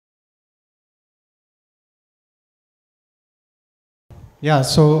Yeah,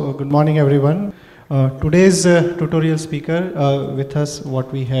 so good morning everyone. Today's tutorial speaker with us,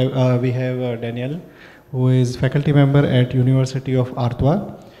 what we have Daniel, who is faculty member at University of Artois.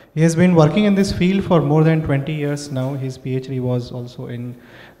 He has been working in this field for more than 20 years now. His PhD was also in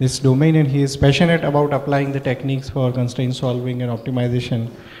this domain, and he is passionate about applying the techniques for constraint solving and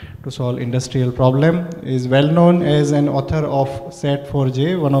optimization to solve industrial problem. He is well known as an author of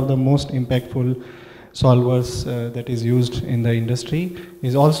SAT4J, one of the most impactful solvers that is used in the industry.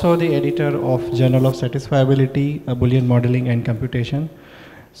 Is also the editor of Journal of Satisfiability, Boolean Modeling and Computation.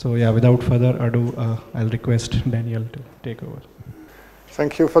 So yeah, without further ado, I'll request Daniel to take over.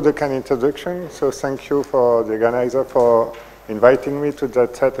 Thank you for the kind introduction. So thank you for the organizer for inviting me to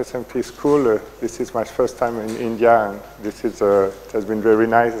that SMT school. This is my first time in India, and this is it has been very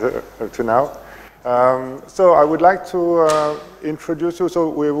nice to now. So I would like to introduce you. So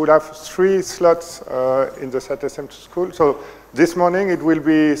we would have 3 slots in the SMT school. So this morning it will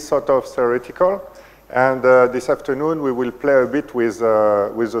be sort of theoretical, and this afternoon we will play a bit with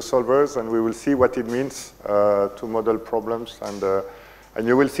the solvers, and we will see what it means to model problems. And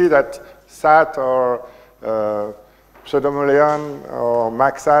you will see that SAT or Pseudo-Boolean or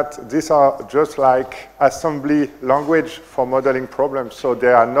MaxSat, these are just like assembly language for modeling problems. So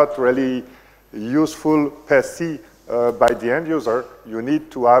they are not really useful per se by the end user. You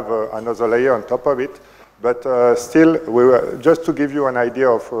need to have another layer on top of it. But still, just to give you an idea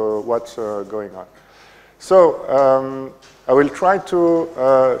of what's going on. So I will try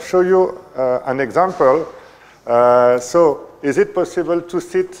to show you an example. So is it possible to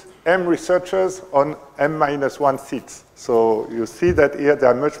sit M researchers on M-1 seats? So you see that here there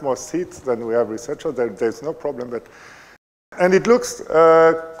are much more seats than we have researchers. There's no problem. And it looks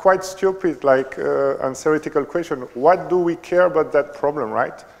quite stupid, like a theoretical question. What do we care about that problem,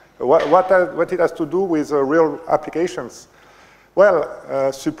 right? What it has to do with real applications?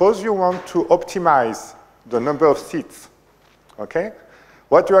 Well, suppose you want to optimize the number of seats, okay?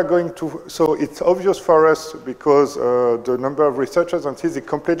 What you are going to, so it's obvious for us because the number of researchers on seats is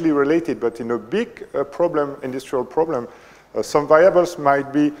completely related, but in a big problem, industrial problem, some variables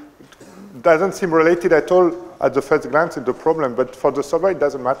might be, doesn't seem related at all at the first glance in the problem, but for the solver it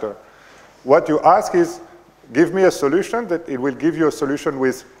doesn't matter. What you ask is, give me a solution, that it will give you a solution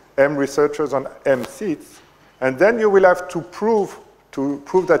with M researchers on M seats, and then you will have to prove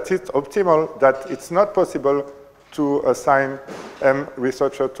that it's optimal, that it's not possible to assign M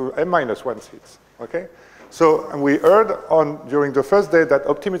researcher to M-1 seats, okay? So we heard during the first day that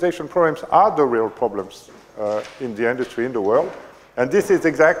optimization problems are the real problems in the industry, in the world. And this is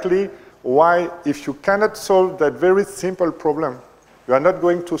exactly why, if you cannot solve that very simple problem, you are not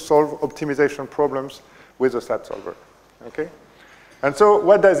going to solve optimization problems with a SAT solver, okay? And so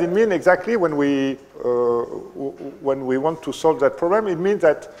what does it mean exactly when we want to solve that problem? It means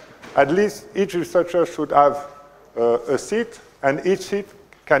that at least each researcher should have a seat, and each seat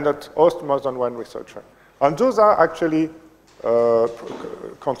cannot host more than one researcher. And those are actually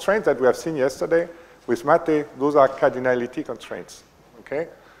constraints that we have seen yesterday with Mate. Those are cardinality constraints, okay?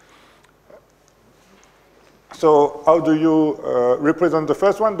 So how do you represent the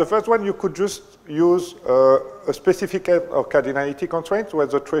first one? The first one, you could just use a specific of cardinality constraint where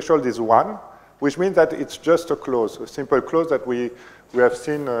the threshold is 1, which means that it's just a clause, a simple clause that we have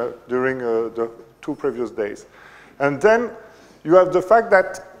seen during the 2 previous days. And then you have the fact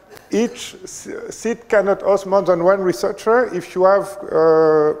that each seat cannot host more than one researcher. If you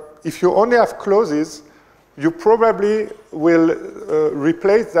only have clauses, you probably will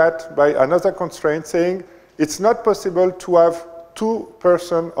replace that by another constraint saying it's not possible to have 2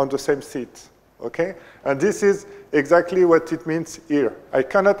 persons on the same seat, okay? And this is exactly what it means here. I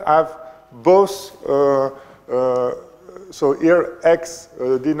cannot have both. So here, X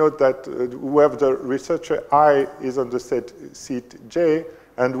denote that whoever the researcher I is on the seat J,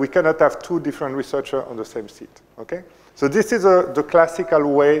 and we cannot have 2 different researchers on the same seat, okay? So this is the classical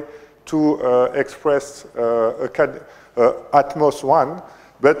way to express at most 1.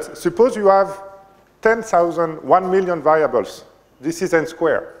 But suppose you have 10,000, 1 million variables. This is n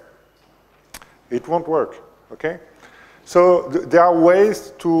squared. It won't work, okay? So there are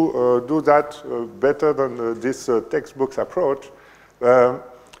ways to do that better than this textbook's approach.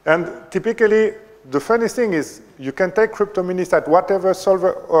 And typically, the funny thing is you can take cryptomillisat, whatever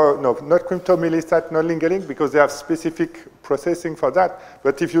solver, or no, not cryptomillisat, not Lingelink, because they have specific processing for that.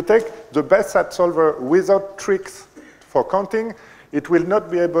 But if you take the best SAT solver without tricks for counting, it will not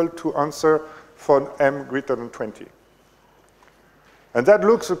be able to answer for M greater than 20. And that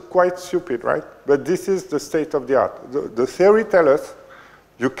looks quite stupid, right? But this is the state of the art. The theory tells us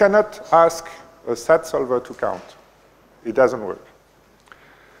you cannot ask a SAT solver to count. It doesn't work.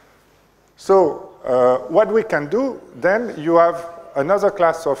 So what we can do, then you have another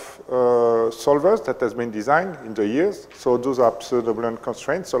class of solvers that has been designed in the years. So those are Pseudo-Boolean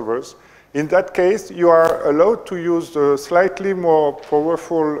constraint solvers. In that case, you are allowed to use the slightly more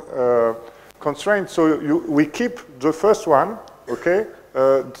powerful constraints. So we keep the first one, okay?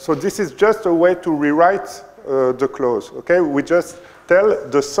 So this is just a way to rewrite the clause, okay? We just tell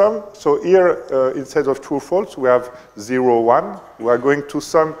the sum. So here, instead of true, false, we have 0, 1. We are going to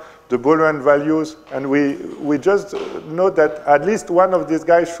sum the Boolean values, and we just know that at least one of these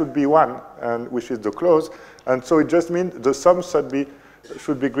guys should be 1, and which is the clause. And so it just means the sum should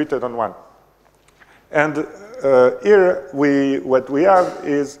be greater than 1. And here, what we have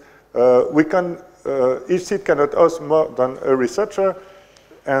is we can, each seed cannot host more than a researcher,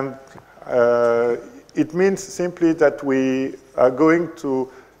 and it means simply that we are going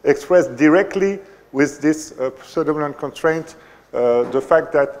to express directly with this Pseudo-Boolean constraint the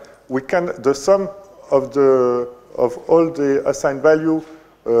fact that we can, the sum of all the assigned value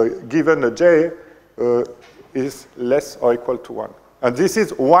given a j is less or equal to 1. And this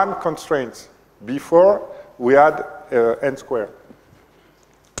is one constraint. Before, we had n squared.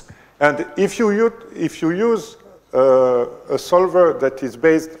 And if you use a solver that is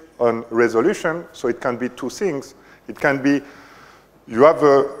based on resolution, so it can be two things. It can be you have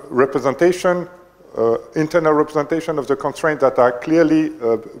a representation, internal representation of the constraints that are clearly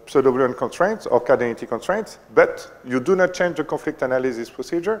Pseudo-Boolean constraints or cardinality constraints, but you do not change the conflict analysis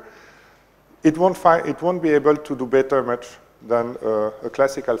procedure. It won't be able to do better much than a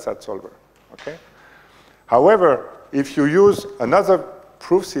classical SAT solver. Okay? However, if you use another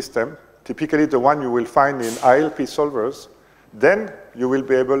proof system, typically the one you will find in ILP solvers, then you will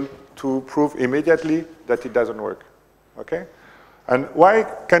be able to prove immediately that it doesn't work. Okay? And why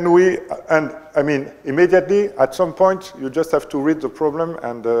can we, and I mean, immediately, at some point, you just have to read the problem,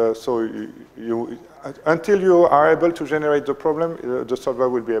 and so until you are able to generate the problem, the solver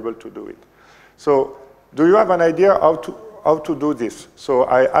will be able to do it. So do you have an idea how to do this? So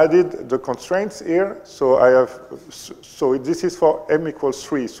I added the constraints here. So so this is for m equals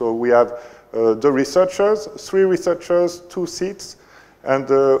 3. So we have the researchers, 3 researchers, 2 seats. And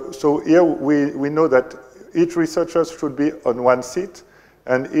so here we know that each researcher should be on 1 seat.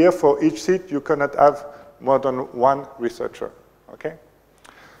 And here for each seat, you cannot have more than 1 researcher. Okay?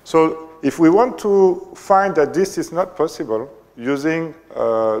 So if we want to find that this is not possible using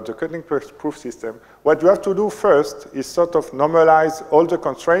the cutting proof system, what you have to do first is sort of normalize all the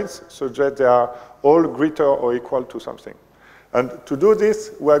constraints so that they are all greater or equal to something. And to do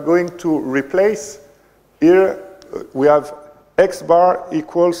this, we are going to replace here, we have x bar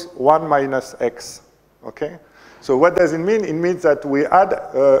equals 1 minus x. Okay? So what does it mean? It means that we add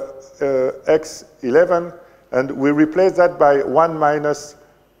x11 and we replace that by 1 minus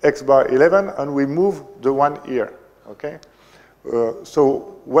x bar 11 and we move the 1 here. Okay?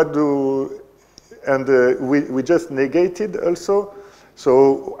 So what do, and we just negated also.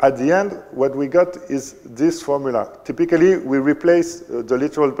 So at the end, what we got is this formula. Typically, we replace the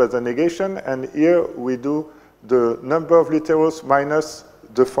literals by the negation, and here we do the number of literals minus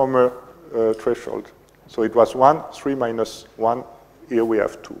the former threshold. So it was 1, 3 minus 1, here we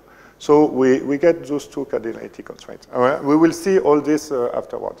have 2. So we get those 2 cardinality constraints. We will see all this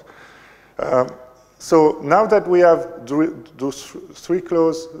afterwards. So now that we have those 3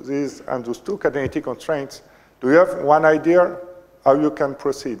 clauses and those 2 cardinality constraints, do you have one idea how you can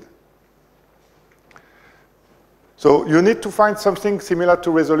proceed? So you need to find something similar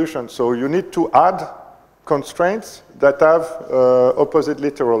to resolution. So you need to add constraints that have opposite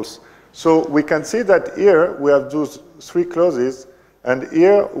literals. So we can see that here we have those 3 clauses, and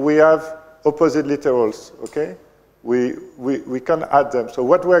here we have opposite literals, okay? We can add them. So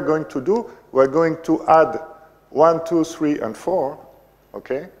what we're going to do, we're going to add 1, 2, 3, and 4,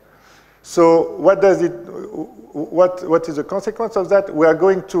 okay? So what does it, what is the consequence of that? We are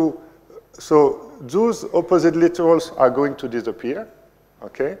going to, so those opposite literals are going to disappear,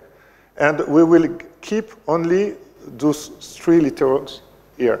 okay? And we will keep only those 3 literals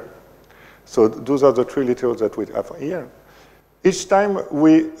here. So those are the 3 literals that we have here. Each time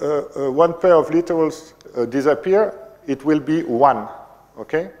one pair of literals disappear, it will be 1,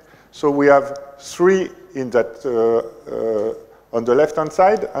 okay? So we have 3 in that, on the left-hand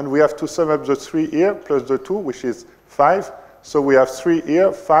side, and we have to sum up the 3 here plus the 2, which is 5. So we have 3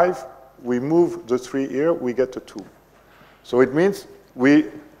 here, 5. We move the 3 here, we get a 2. So it means we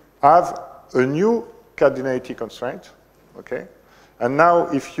have a new cardinality constraint, okay? And now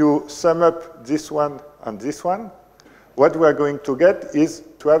if you sum up this one and this one, what we are going to get is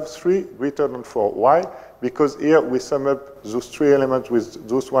to have 3 greater than 4. Why? because here we sum up those 3 elements with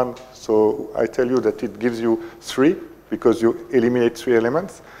those one. So I tell you that it gives you 3 because you eliminate 3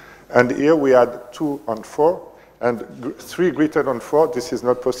 elements. And here we add 2 and 4. And 3 greater than 4, this is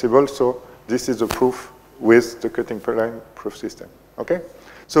not possible. So this is a proof with the cutting per line proof system. Okay?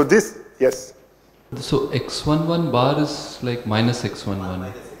 So this, yes? So x11 bar is like minus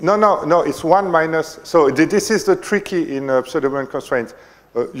x11. No, it's 1 minus. So this is the tricky in Pseudo-Boolean constraints.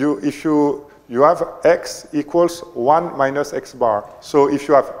 If you have x equals 1 minus x bar. So if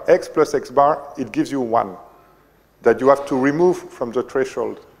you have x plus x bar, it gives you 1 that you have to remove from the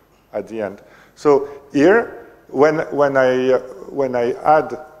threshold at the end. So here, when I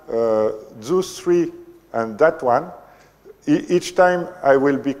add those 3 and that one, each time I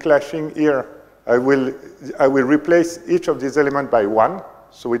will be clashing here. I will replace each of these elements by 1.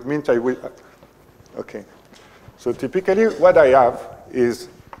 So it means I will. Okay. So typically, what I have is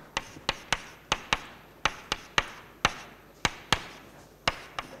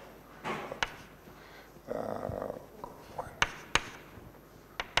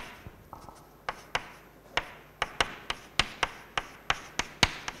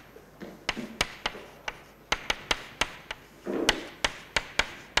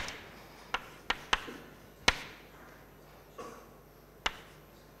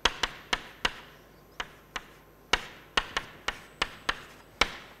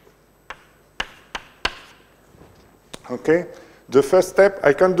okay. The first step,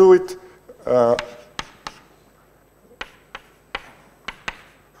 I can do it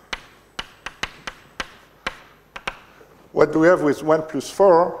what do we have with 1 plus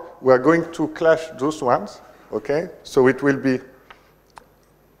 4? We are going to clash those ones, okay? So it will be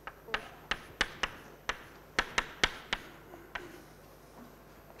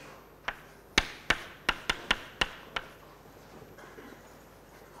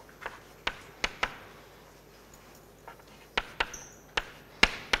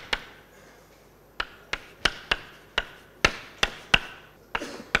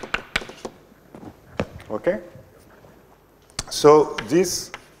okay? So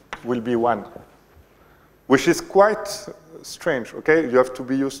this will be 1, which is quite strange, okay? You have to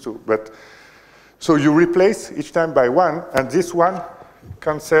be used to. But so you replace each time by 1, and this one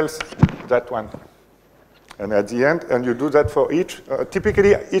cancels that one. And at the end, and you do that for each.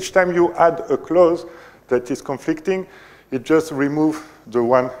 Typically, each time you add a clause that is conflicting, it just removes the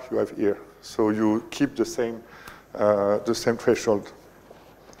one you have here. So you keep the same threshold.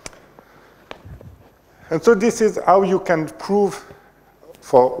 And so this is how you can prove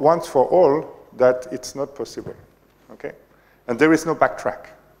for once for all that it's not possible, okay? And there is no backtrack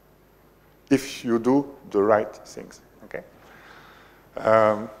if you do the right things, okay?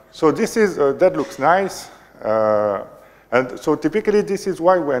 So this is, that looks nice. And so typically this is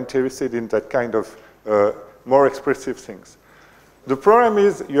why we're interested in that kind of more expressive things. The problem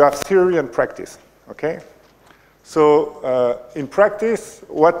is you have theory and practice, okay? So in practice,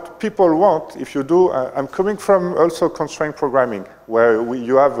 what people want, if you do, I'm coming from also constraint programming, where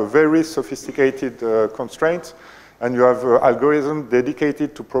you have a very sophisticated constraints, and you have algorithms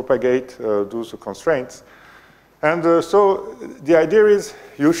dedicated to propagate those constraints. And so the idea is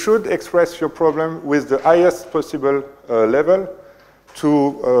you should express your problem with the highest possible level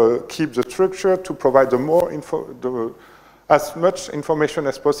to keep the structure, to provide as much information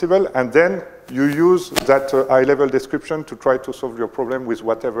as possible, and then you use that high-level description to try to solve your problem with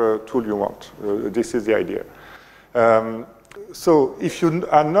whatever tool you want. This is the idea. So if you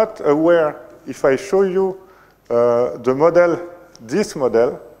are not aware, if I show you the model, this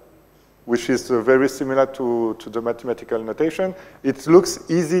model, which is very similar to the mathematical notation, it looks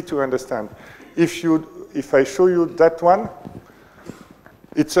easy to understand. If I show you that one,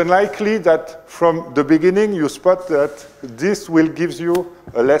 it's unlikely that from the beginning you spot that this will give you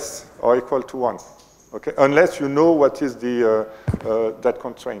a less or equal to 1, okay? Unless you know what is that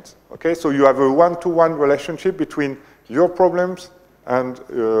constraint, okay? So you have a one-to-one relationship between your problems and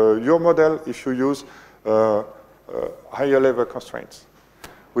your model if you use higher level constraints,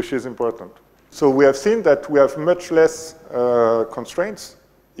 which is important. So we have seen that we have much less constraints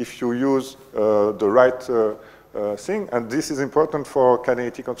if you use the right thing, and this is important for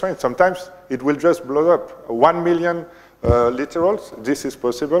kinetic constraints. Sometimes it will just blow up. 1 million literals, this is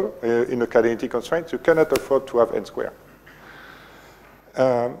possible in a kinetic constraint. You cannot afford to have n squared.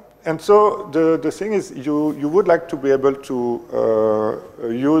 And so the thing is, you would like to be able to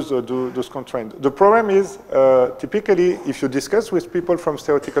use those constraints. The problem is, typically, if you discuss with people from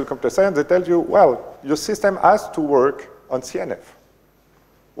theoretical computer science, they tell you, well, your system has to work on CNF.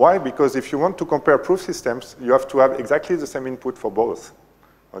 Why? Because if you want to compare proof systems, you have to have exactly the same input for both.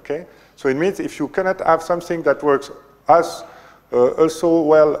 Okay? So it means if you cannot have something that works as also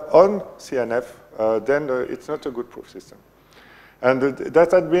well on CNF, then it's not a good proof system. And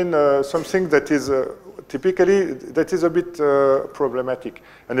that had been something that is typically, that is a bit problematic.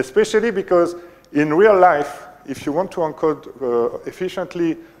 And especially because in real life, if you want to encode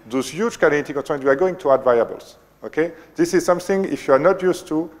efficiently those huge kinetic constraints, you are going to add variables. Okay? This is something, if you are not used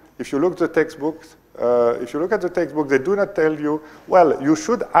to, if you look at the textbooks, they do not tell you, well, you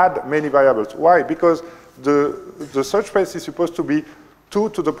should add many variables. Why? Because the search space is supposed to be 2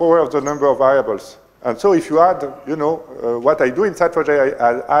 to the power of the number of variables. And so if you add, you know, what I do in Sat4j,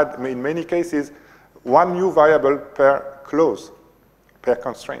 I add, in many cases, 1 new variable per clause, per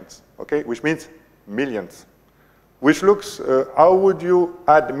constraint, okay? Which means millions. Which looks, how would you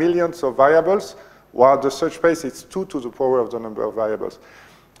add millions of variables while the search space is 2 to the power of the number of variables?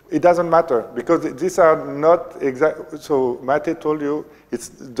 It doesn't matter, because these are not exact. So Mate told you, it's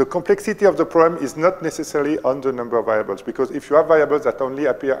the complexity of the problem is not necessarily on the number of variables, because if you have variables that only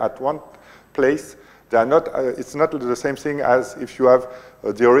appear at one place, they are not, it's not the same thing as if you have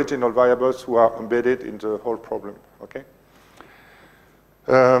the original variables who are embedded in the whole problem, okay?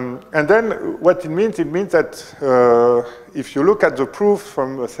 And then what it means that if you look at the proof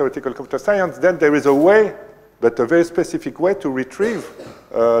from theoretical computer science, then there is a way, but a very specific way to retrieve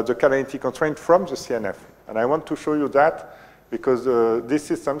the kernelity constraint from the CNF. And I want to show you that because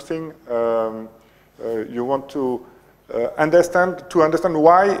this is something you want to understand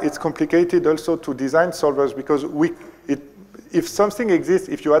why it's complicated also to design solvers, because if something exists,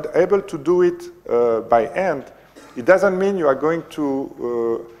 if you are able to do it by hand, it doesn't mean you are going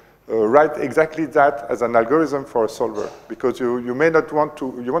to write exactly that as an algorithm for a solver, because you may not want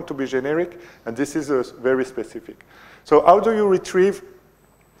to, you want to be generic, and this is very specific. So how do you retrieve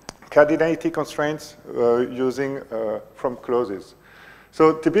cardinality constraints using from clauses?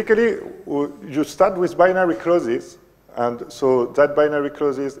 So typically, you start with binary clauses, and so that binary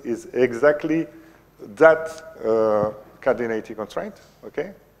clauses is exactly that cardinality constraint,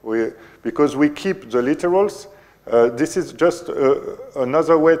 okay? Because we keep the literals. This is just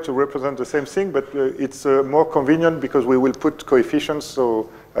another way to represent the same thing, but it's more convenient because we will put coefficients, so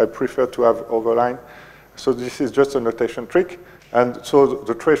I prefer to have overline. So this is just a notation trick. And so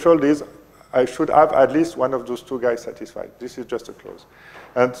the threshold is I should have at least one of those two guys satisfied. This is just a clause.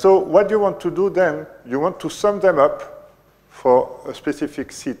 And so what you want to do then, you want to sum them up for a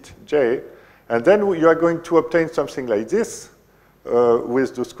specific seat J, and then you are going to obtain something like this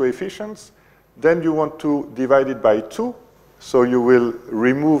with those coefficients. Then you want to divide it by 2, so you will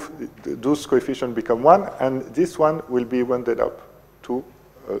remove those coefficients become 1, and this one will be rounded up to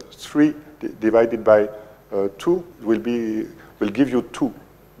 3 divided by 2 will give you 2,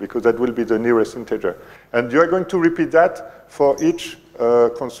 because that will be the nearest integer. And you are going to repeat that for each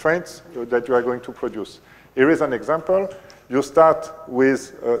constraint that you are going to produce. Here is an example. You start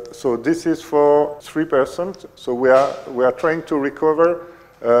with, so this is for 3%, so we are trying to recover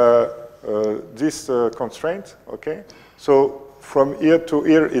this constraint, okay? So from here to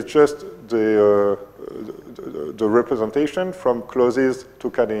here, it's just the representation from clauses to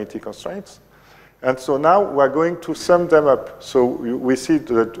cardinality constraints. And so now we're going to sum them up. So we see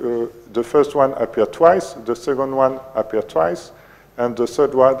that the first one appear twice, the second one appear twice, and the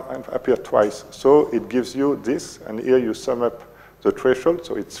third one appear twice. So it gives you this, and here you sum up the threshold,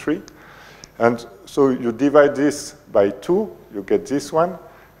 so it's 3. And so you divide this by 2, you get this one,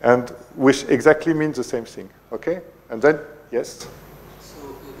 and which exactly means the same thing, okay? And then, yes? So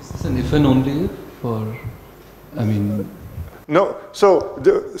is this an if and only if, or, I mean? No, so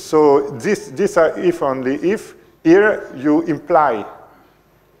these are if only if. Here you imply,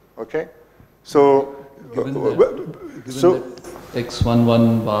 okay? So, given that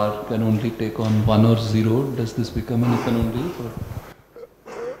x11 bar can only take on 1 or 0, does this become an if and only if? Or?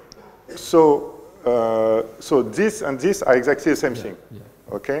 So this and this are exactly the same thing. Yeah.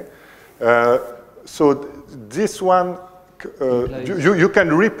 Okay, so this one you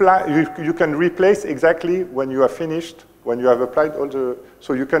can replace exactly when you are finished, when you have applied all the.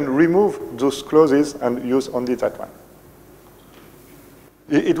 So you can remove those clauses and use only that one.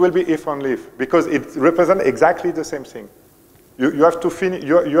 It will be if only if, because it represents exactly the same thing. You have to finish.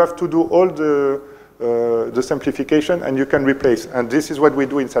 You have to do all the simplification, and you can replace. And this is what we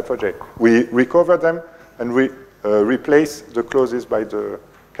do in Sat4j. We recover them and we replace the clauses by the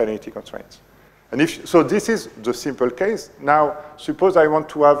cardinality constraints. And so this is the simple case. Now, suppose I want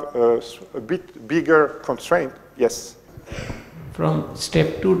to have a bit bigger constraint. Yes? From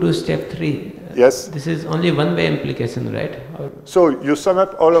step 2 to step 3. Yes. This is only one-way implication, right? So you sum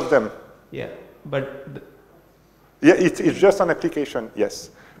up all of them. Yeah, but... Yeah, it's just an application,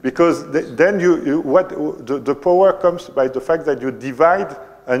 yes. Because then the power comes by the fact that you divide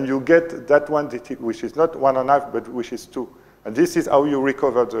and you get that one, which is not 1.5, but which is 2. And this is how you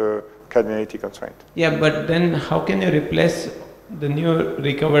recover the cardinality constraint. Yeah, but then how can you replace the new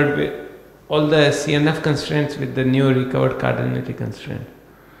recovered with all the CNF constraints with the new recovered cardinality constraint?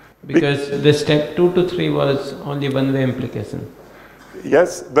 Because the step 2 to 3 was only one-way implication.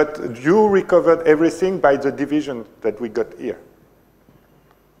 Yes, but you recovered everything by the division that we got here.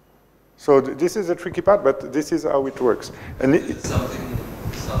 So this is a tricky part, but this is how it works. And it's something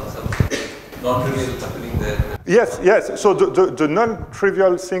non-trivial happening there. Yes, yes. So the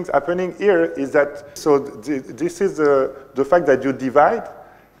non-trivial things happening here is that, so this is the fact that you divide.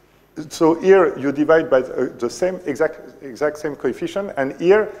 So here you divide by the same exact same coefficient, and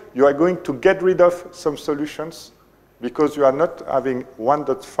here you are going to get rid of some solutions because you are not having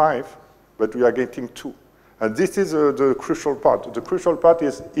 1.5, but we are getting 2. And this is the crucial part. The crucial part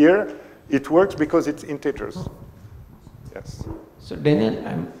is here, it works because it's integers. Yes. So Daniel,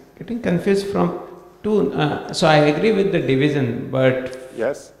 I'm getting confused from two. So I agree with the division, but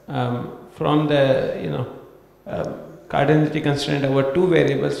yes, from the cardinality constraint over 2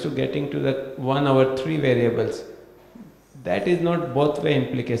 variables to getting to the 1 over 3 variables, that is not both-way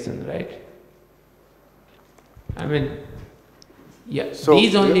implication, right? I mean, yeah, so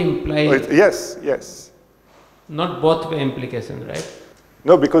these only imply... Yes, yes. Not both-way implication, right?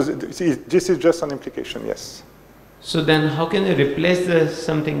 No, because this is just an implication, yes. So then how can you replace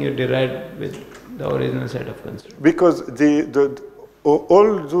something you derived with the original set of constraints? Because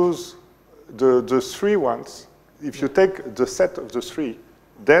all those, the 3 ones, if you take the set of the 3,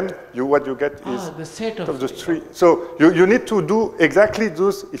 then what you get is the set of the 3. So you need to do exactly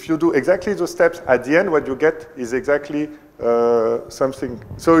those. If you do exactly those steps at the end, what you get is exactly something.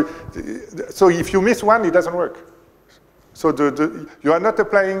 So if you miss one, it doesn't work. So you are not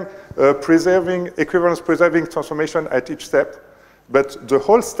applying equivalence preserving transformation at each step, but the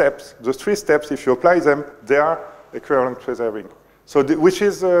whole steps, the 3 steps, if you apply them, they are equivalence preserving. So which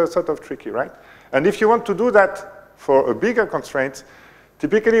is sort of tricky, right? And if you want to do that for a bigger constraint,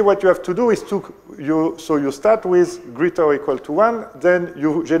 typically what you have to do is you start with greater or equal to 1, then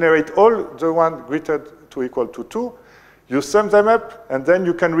you generate all the one greater to equal to 2, you sum them up, and then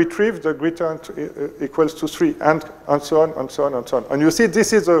you can retrieve the greater equals to 3, and so on, and so on, and so on. And you see,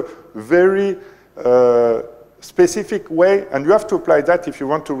 this is a very specific way, and you have to apply that if you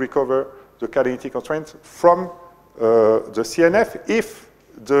want to recover the cardinality constraints from the CNF if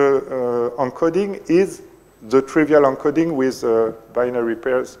the encoding is the trivial encoding with binary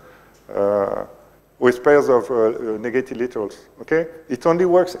pairs, with pairs of negative literals, okay? It only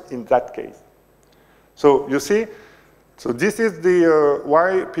works in that case. So you see, so this is the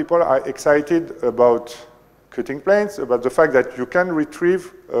why people are excited about cutting planes, about the fact that you can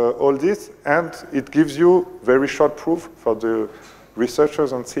retrieve all this, and it gives you very short proof for the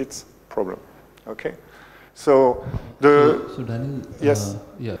researchers on seats problem, okay? So so Daniel, yes,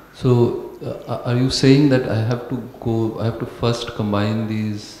 yeah. So are you saying that I have to first combine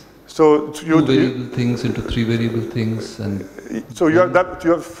these two variable things into 3 variable things, and so you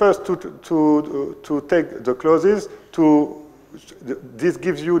have first to take the clauses this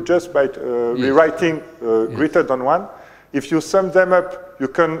gives you just by rewriting greater than 1. If you sum them up, you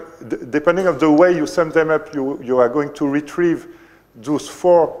can, depending on the way you sum them up, you are going to retrieve those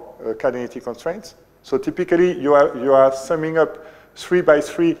 4 cardinality constraints. So typically, you are summing up 3 by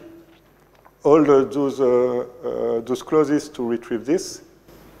 3 all those clauses to retrieve this.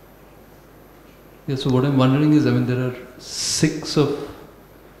 Yeah. So what I'm wondering is, I mean, there are 6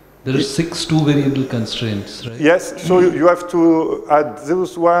 2-variable constraints, right? Yes. So you have to add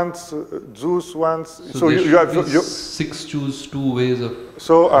those ones. So you have 6 choose 2 ways of.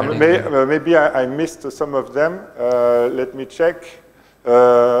 So maybe I missed some of them. Let me check.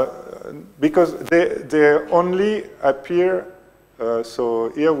 Because they only appear,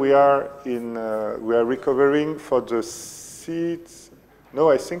 so here we are recovering for the seats. No,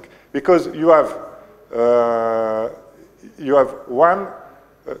 I think because you have 1,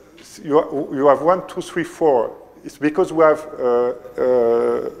 you have 1, 2, 3, 4. It's because we have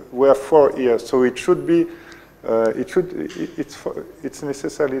 4 here, so it should be it's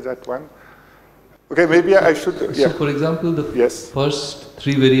necessarily that one. Okay, maybe I should. Yeah. So, for example, the first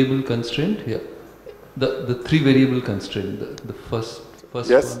 3-variable constraint, the 3-variable constraint, the first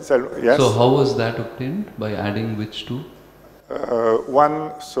yes, one. Yes. So, how was that obtained? By adding which 2?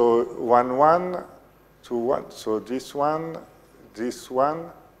 1. So 1, 1, 2, 1. So this one,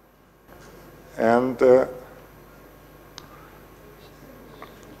 and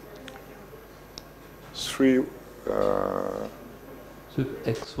 3. So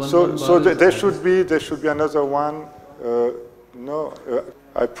X1 so there should be another one. No,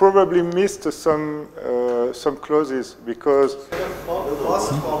 I probably missed some clauses because The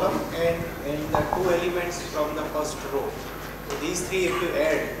first column and the two elements from the first row. So these three, if you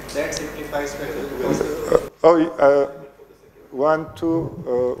add, that simplifies better. 1,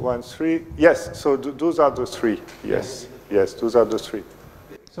 2, 1, 3. Yes, so those are the three. Yes, yes, those are the three.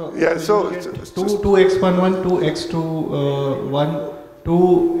 So, yeah, so 2x11, 2x21,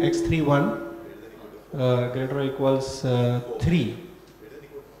 2x31 greater or equals 3.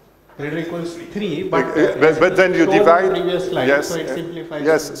 Greater or equals 3, but then you divide. Previous slide, yes, so it simplifies.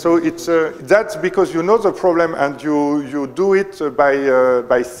 yes. So it's that's because you know the problem and you do it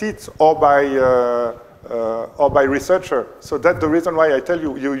by seats or by researcher. So that's the reason why I tell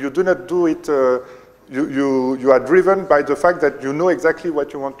you you do not do it. You are driven by the fact that you know exactly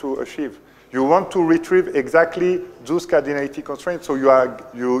what you want to achieve. You want to retrieve exactly those cardinality constraints. So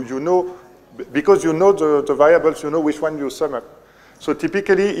you know, because you know the variables, you know which one you sum up. So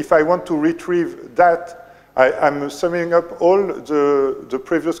typically, if I want to retrieve that, I'm summing up all the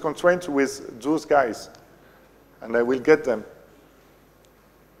previous constraints with those guys, and I will get them.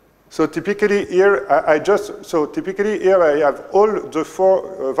 So typically here, typically here I have all the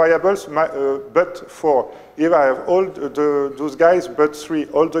 4 variables, but 4. Here I have all those guys but 3,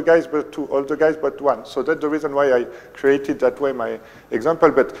 all the guys but 2, all the guys but 1. So that's the reason why I created that way my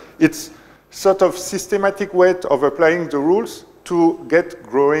example. But it's sort of systematic way of applying the rules to get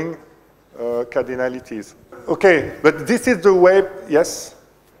growing cardinalities. Okay, but this is the way. Yes.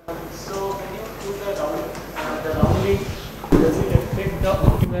 So when you do the rounding, does it affect the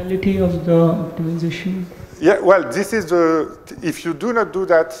optimality of the optimization? Yeah, well, this is if you do not do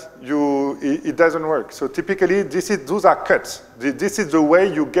that, it doesn't work. So typically, those are cuts. This is the way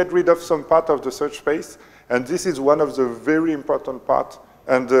you get rid of some part of the search space, and this is one of the very important parts.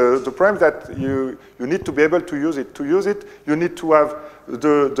 And the problem that you need to be able to use it. To use it, you need to have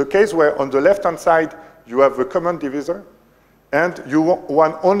the case where on the left-hand side, you have a common divisor, and you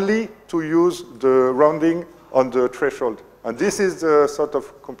want only to use the rounding on the threshold. And this is sort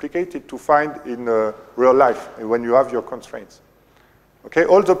of complicated to find in real life when you have your constraints. Okay,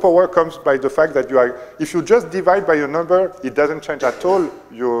 all the power comes by the fact that if you just divide by a number, it doesn't change at all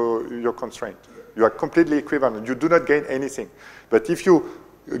your constraint. You are completely equivalent. You do not gain anything. But if you're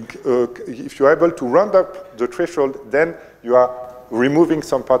able to round up the threshold, then you are removing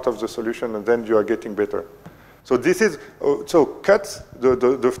some part of the solution, and then you are getting better. So this is so cuts.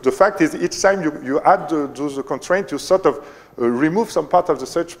 The fact is, each time you add those constraints, you sort of remove some part of the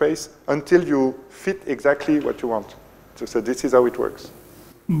search space until you fit exactly what you want. So this is how it works.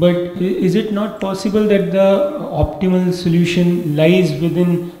 But is it not possible that the optimal solution lies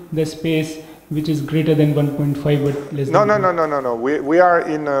within the space which is greater than 1.5 but less than No. We are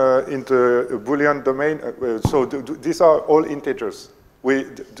in the Boolean domain. So these are all integers.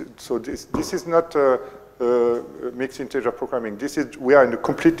 So this is not mixed integer programming. We are in a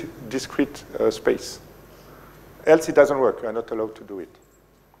complete discrete space. Else it doesn't work. You are not allowed to do it.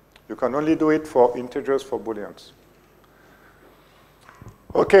 You can only do it for integers, for Booleans.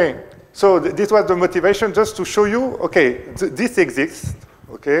 Okay, so this was the motivation just to show you, okay, this exists.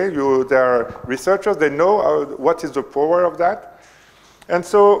 Okay, there are researchers, they know what is the power of that. And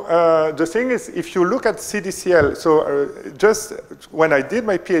so the thing is, if you look at CDCL, so just when I did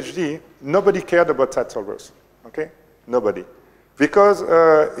my PhD, nobody cared about SAT solvers, okay? Nobody. Because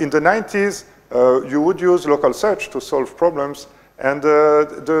in the 90s, you would use local search to solve problems, and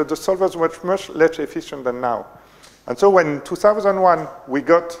the solvers were much less efficient than now. And so when in 2001, we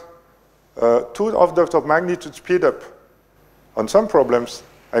got 2 orders of magnitude speed up on some problems,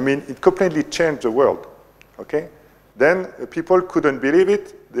 I mean, it completely changed the world, okay? Then people couldn't believe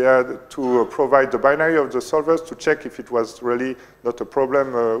it. They had to provide the binary of the solvers to check if it was really not a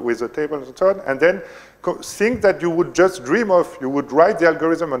problem with the table and so on. And then things that you would just dream of, you would write the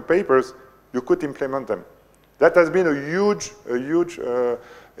algorithm on papers, you could implement them. That has been a huge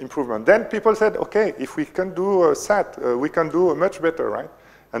improvement. Then people said, okay, if we can do SAT, we can do much better, right?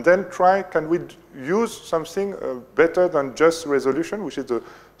 And then can we use something better than just resolution, which is the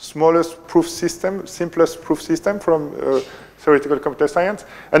smallest proof system, simplest proof system from theoretical computer science.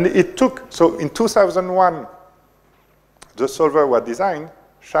 And it took, so in 2001, the solver was designed,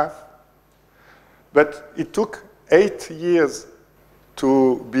 SHAF, but it took 8 years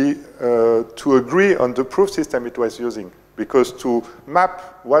to agree on the proof system it was using, because to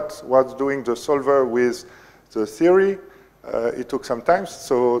map what was doing the solver with the theory, it took some time.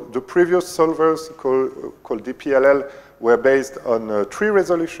 So the previous solvers called DPLL were based on tree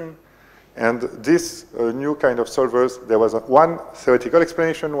resolution. And this new kind of solvers, there was one theoretical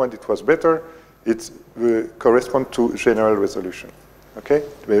explanation when it was better. It corresponds to general resolution, okay,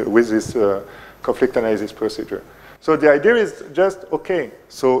 with this conflict analysis procedure. So the idea is just, okay,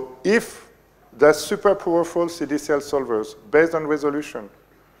 so if the super powerful CDCL solvers based on resolution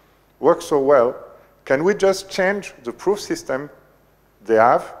work so well, can we just change the proof system they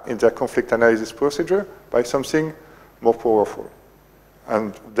have in their conflict analysis procedure by something more powerful?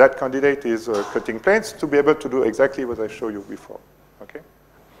 And that candidate is cutting planes to be able to do exactly what I showed you before, okay?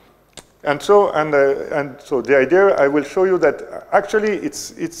 And so the idea, I will show you that actually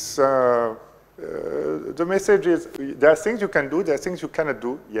the message is there are things you can do, there are things you cannot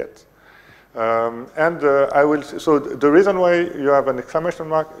do yet. So the reason why you have an exclamation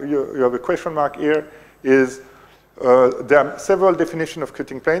mark, you have a question mark here is there are several definitions of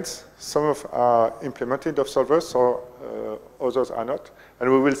cutting planes. Some of are implemented of solvers, so others are not. And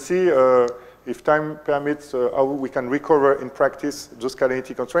we will see if time permits how we can recover in practice those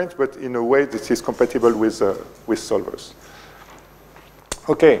cardinality constraints, but in a way that is compatible with solvers.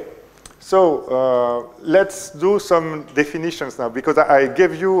 Okay, so let's do some definitions now, because I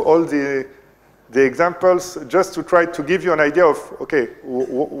gave you all the examples just to try to give you an idea of, okay,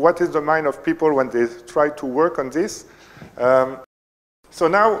 what is the mind of people when they try to work on this. So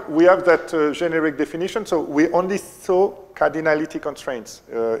now we have that generic definition. So we only saw cardinality constraints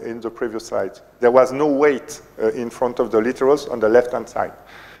in the previous slide. There was no weight in front of the literals on the left-hand side.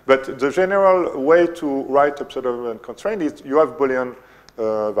 But the general way to write a pseudo-Boolean constraint is you have Boolean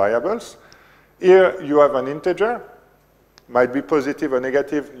variables. Here you have an integer. Might be positive or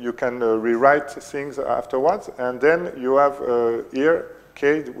negative. You can rewrite things afterwards. And then you have here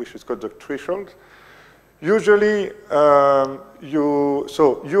k, which is called the threshold. Usually, you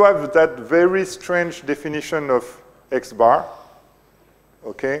have that very strange definition of x bar,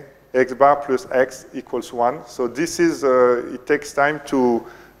 okay? X bar plus x equals 1. So this is, it takes time to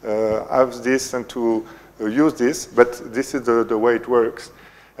have this and to use this, but this is the way it works.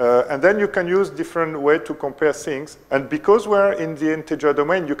 And then you can use different ways to compare things. And because we're in the integer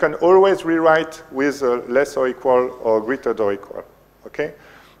domain, you can always rewrite with less or equal or greater than or equal, okay?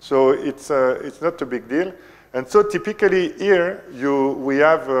 So it's not a big deal. And so typically here, we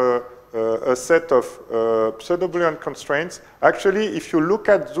have a set of pseudo-Boolean constraints. Actually, if you look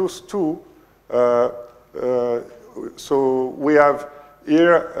at those two, so we have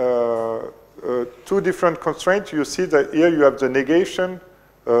here two different constraints. You see that here you have the negation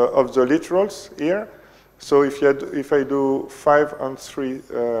of the literals here. So if I do 5 and 3,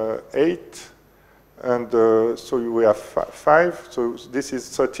 8, and so we have 5, so this is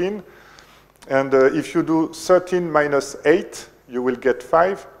 13. And if you do 13 minus 8, you will get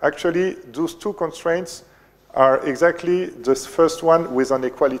 5. Actually, those two constraints are exactly the first one with an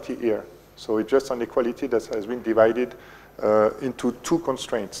equality here. So it's just an equality that has been divided into two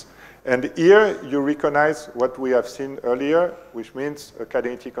constraints. And here you recognize what we have seen earlier, which means a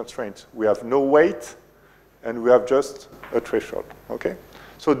cardinality constraint. We have no weight, and we have just a threshold, okay?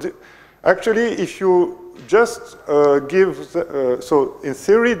 So actually, if you just so in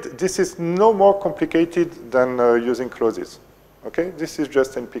theory, this is no more complicated than using clauses, okay? This is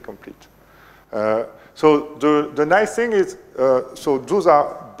just NP complete. So the nice thing is, so those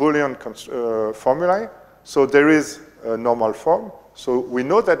are Boolean formulae. So there is a normal form. So we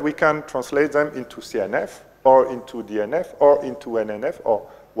know that we can translate them into CNF, or into DNF, or into NNF, or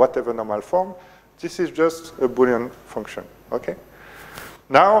whatever normal form. This is just a Boolean function, okay?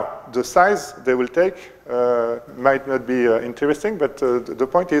 Now, the size they will take might not be interesting, but the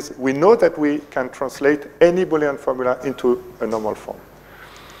point is we know that we can translate any Boolean formula into a normal form.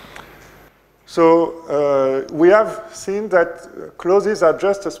 So we have seen that clauses are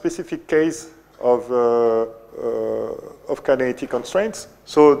just a specific case of cardinality constraints.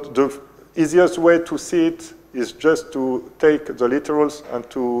 So the easiest way to see it is just to take the literals and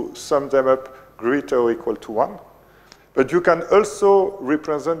to sum them up greater or equal to 1. But you can also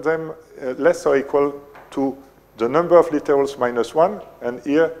represent them less or equal to the number of literals minus 1, and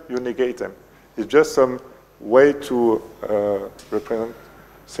here you negate them. It's just some way to represent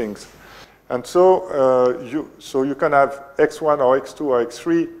things. And so, you can have x1 or x2 or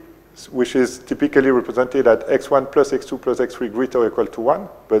x3, which is typically represented at x1 plus x2 plus x3 greater or equal to 1,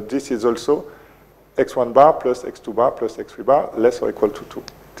 but this is also x1 bar plus x2 bar plus x3 bar less or equal to 2.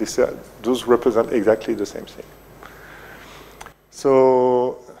 Those represent exactly the same thing.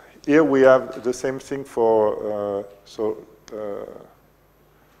 So here we have the same thing for, so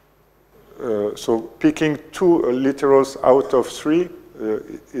picking 2 literals out of 3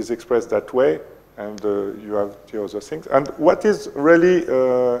 is expressed that way, and you have the other things. And what is really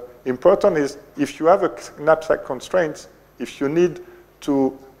important is if you have a knapsack constraint, if you need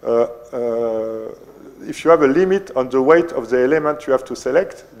to, if you have a limit on the weight of the element you have to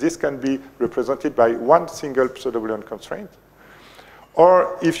select, this can be represented by one single pseudo-Boolean constraint.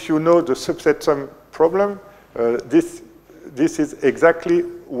 Or if you know the subset sum problem, this is exactly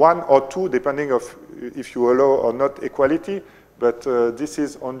one or two, depending of if you allow or not equality, but this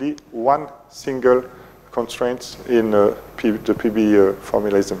is only one single constraint in the PB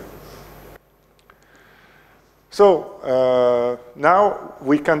formalism. So now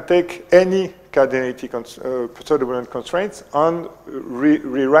we can take any cardinality pseudo-Boolean constraints and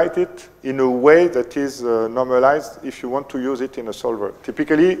rewrite it in a way that is normalized if you want to use it in a solver.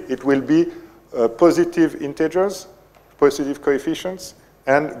 Typically, it will be positive integers, positive coefficients,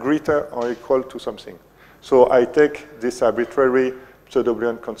 and greater or equal to something. So I take this arbitrary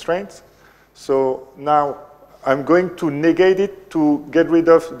pseudo-Boolean constraint. So now I'm going to negate it to get rid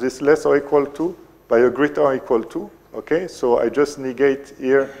of this less or equal to by a greater or equal to. Okay, so I just negate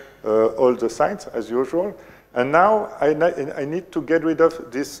here all the signs as usual. And now I need to get rid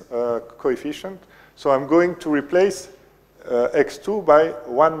of this coefficient. So I'm going to replace x2 by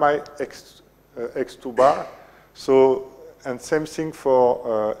 1 my x2 bar. So, and same thing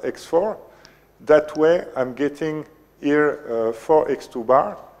for x4. That way I'm getting here 4x2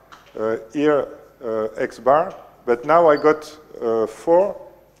 bar, here x bar. But now I got 4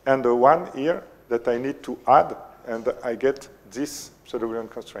 and a 1 here that I need to add, and I get this pseudo-Boolean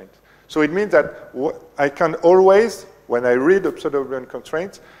constraint. So it means that I can always, when I read a pseudo-Boolean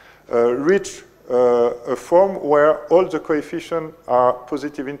constraint, reach a form where all the coefficients are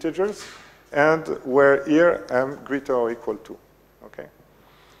positive integers and where here I'm greater or equal to. Okay.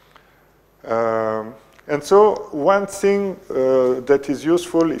 And so one thing that is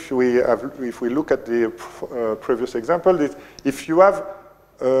useful if we look at the previous example is if you have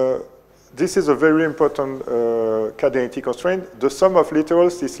this is a very important cardinality constraint. The sum of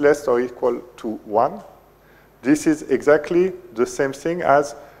literals is less or equal to 1. This is exactly the same thing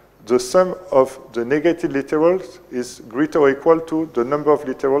as the sum of the negative literals is greater or equal to the number of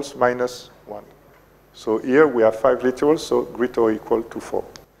literals minus 1. So here we have 5 literals, so greater or equal to 4.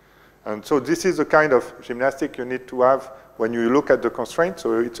 And so this is the kind of gymnastic you need to have when you look at the constraint.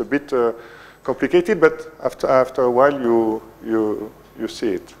 So it's a bit complicated, but after a while you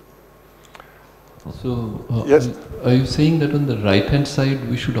see it. So, yes? Are you saying that on the right-hand side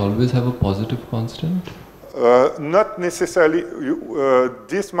we should always have a positive constant? Not necessarily.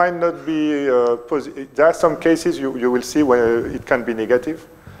 This might not be positive. There are some cases you will see where it can be negative.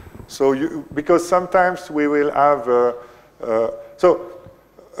 So, because sometimes we will have.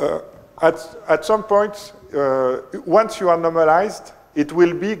 At some point, once you are normalized, it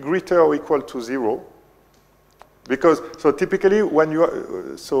will be greater or equal to 0. Because typically when you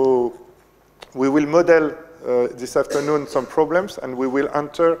are, we will model this afternoon some problems, and we will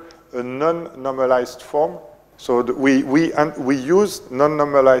enter a non-normalized form. So we use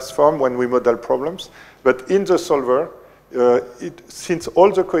non-normalized form when we model problems. But in the solver, since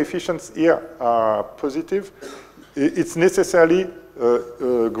all the coefficients here are positive, it's necessarily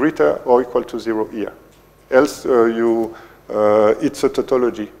greater or equal to 0 here. Else, it's a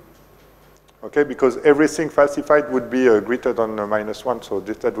tautology. Okay, because everything falsified would be greater than -1, so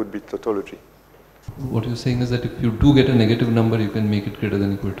that would be tautology. What you're saying is that if you do get a negative number, you can make it greater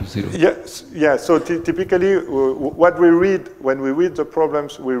than or equal to 0. Yes, yeah. So typically, what we read when we read the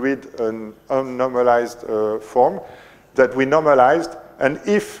problems, we read an unnormalized form that we normalized, and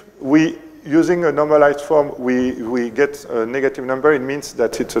if we using a normalized form we get a negative number, it means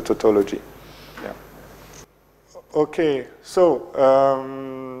that it's a tautology. Yeah. Okay. So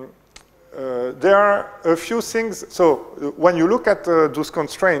there are a few things. So when you look at those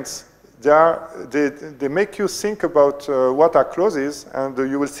constraints, they make you think about what are clauses, and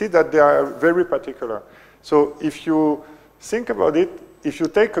you will see that they are very particular. So if you think about it, if you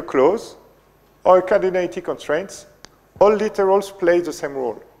take a clause or a cardinality constraints, all literals play the same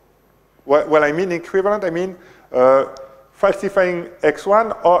role. Well, I mean equivalent, I mean falsifying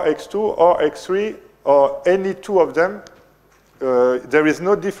x1 or x2 or x3 or any two of them, there is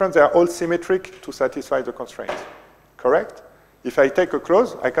no difference. They are all symmetric to satisfy the constraint. Correct? If I take a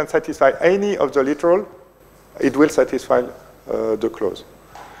clause, I can satisfy any of the literal. It will satisfy the clause.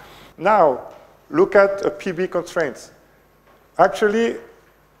 Now, look at a PB constraints. Actually,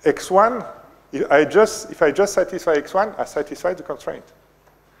 x1, if I just satisfy x1, I satisfy the constraint.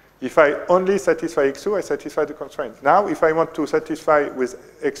 If I only satisfy x2, I satisfy the constraint. Now, if I want to satisfy with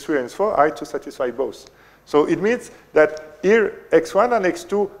x3 and x4, I have to satisfy both. So it means that here, x1 and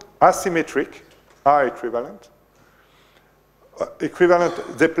x2 are symmetric, are equivalent.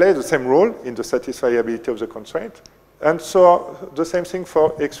 equivalent, they play the same role in the satisfiability of the constraint. And so the same thing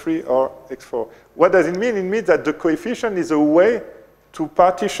for x3 or x4. What does it mean? It means that the coefficient is a way to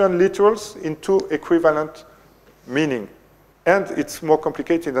partition literals into equivalent meaning. And it's more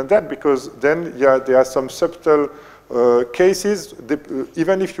complicated than that because then there are some subtle cases.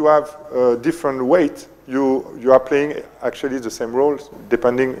 Even if you have different weight, you are playing actually the same roles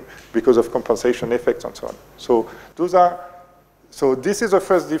depending because of compensation effects and so on. So this is the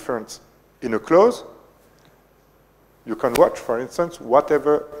first difference. In a clause, you can watch, for instance,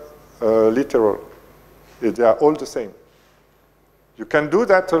 whatever literal. They are all the same. You can do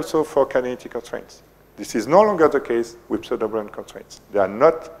that also for kinetic constraints. This is no longer the case with pseudo-Boolean constraints. They are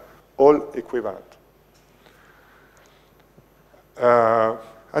not all equivalent.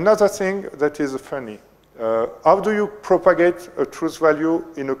 Another thing that is funny, how do you propagate a truth value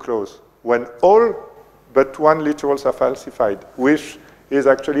in a clause when all but one literals are falsified, which is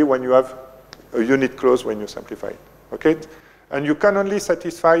actually when you have a unit clause when you simplify it, okay? And you can only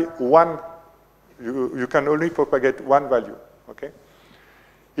satisfy one, you can only propagate one value, okay?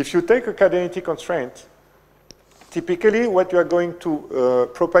 If you take a kinetic constraint, typically what you are going to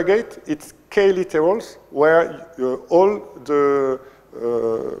propagate, it's k literals, where all the,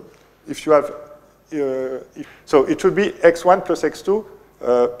 if you have, so it should be x1 plus x2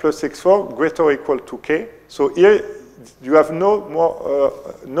 plus x4 greater or equal to k. So here you have no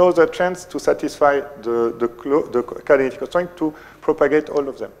other chance to satisfy the kinetic constraint to propagate all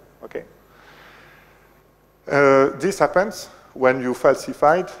of them, okay? This happens when you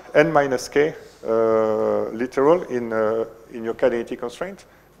falsified n minus k literal in your kinetic constraint.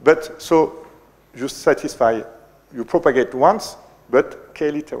 But so you satisfy, you propagate once, but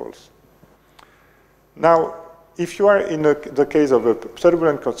k literals. Now, if you are in the case of a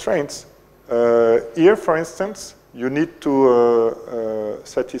pseudo-Boolean constraints, here, for instance, you need to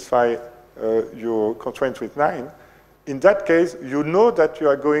satisfy your constraint with 9. In that case, you know that you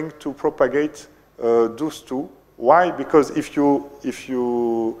are going to propagate those two. Why? Because if you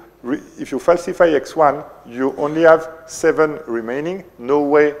falsify x1, you only have 7 remaining, no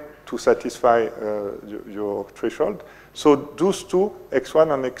way to satisfy your threshold. So those two,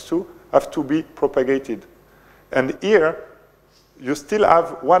 x1 and x2, have to be propagated. And here, you still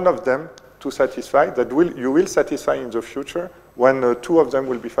have one of them to satisfy that you will satisfy in the future when 2 of them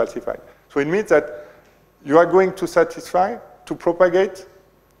will be falsified. So it means that you are going to satisfy, to propagate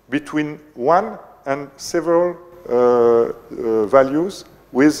between 1 and several values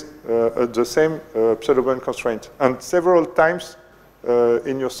with the same pseudo-Boolean constraint, and several times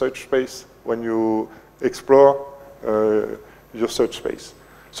in your search space when you explore your search space.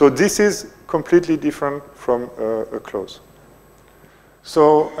 So this is completely different from a clause.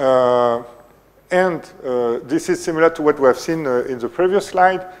 So, this is similar to what we have seen in the previous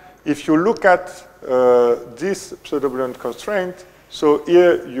slide. If you look at this pseudo-Boolean constraint, so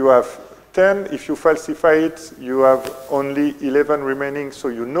here you have 10. If you falsify it, you have only 11 remaining, so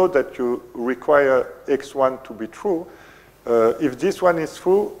you know that you require x1 to be true. If this one is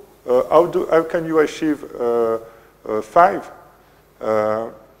true, how can you achieve 5?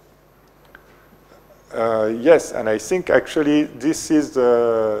 Yes, and I think actually this is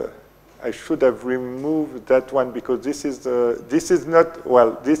the, I should have removed that one because this is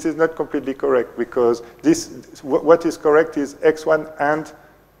not completely correct because what is correct is x1 and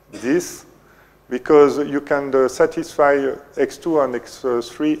this, because you can satisfy x2 and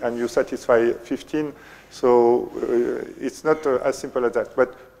x3 and you satisfy 15, so it's not as simple as that.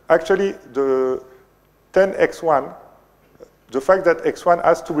 But actually the 10x1, the fact that x1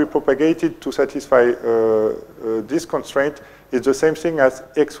 has to be propagated to satisfy this constraint is the same thing as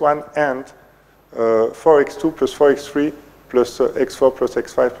x1 and 4x2 plus 4x3 plus x4 plus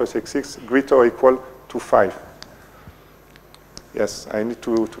x5 plus x6 greater or equal to 5. Yes, I need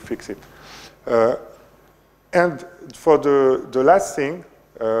to fix it. And for the last thing,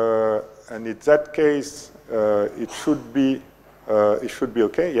 and in that case, it should be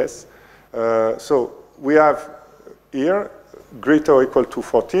okay, yes. So we have here greater or equal to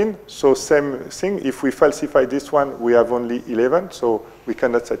 14. So same thing, if we falsify this one, we have only 11, so we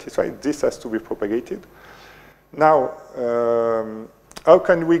cannot satisfy. This has to be propagated. Now, how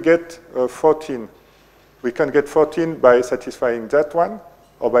can we get 14? We can get 14 by satisfying that one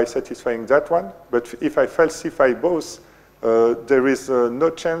or by satisfying that one. But if I falsify both, there is no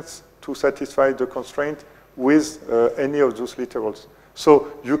chance to satisfy the constraint with any of those literals.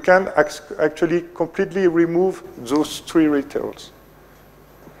 So you can actually completely remove those 3 literals.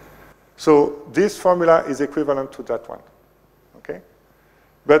 So this formula is equivalent to that one, okay?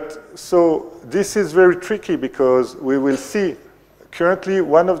 But so this is very tricky because we will see currently,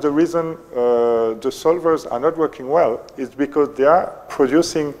 one of the reasons the solvers are not working well is because they are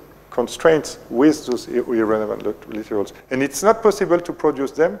producing constraints with those irrelevant literals. And it's not possible to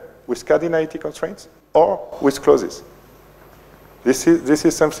produce them with cardinality constraints or with clauses. This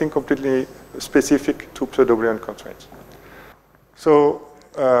is something completely specific to pseudo-Boolean constraints. So,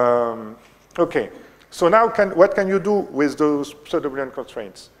 okay. So now, what can you do with those pseudo-Boolean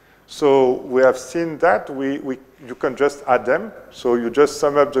constraints? So we have seen that you can just add them. So you just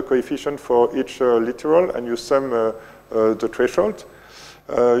sum up the coefficient for each literal, and you sum the threshold.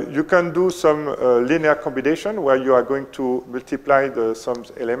 You can do some linear combination where you are going to multiply the sum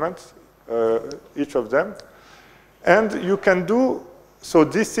elements, each of them. And you can do, so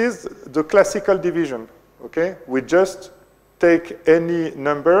this is the classical division, okay? We just take any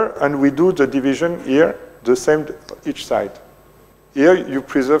number and we do the division here, the same each side. Here you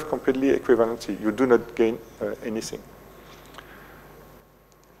preserve completely equivalency. You do not gain anything.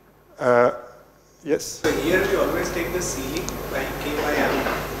 Yes? So here we always take the ceiling by k by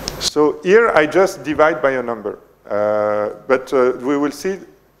m. So here I just divide by a number. But we will see,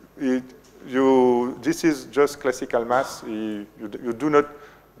 this is just classical math. You do not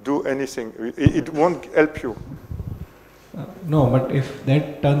do anything. It won't help you. No, but if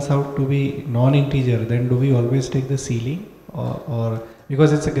that turns out to be non-integer, then do we always take the ceiling? Or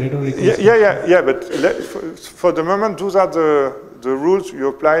because it's a greater or equal? Yeah, but for the moment, those are the rules you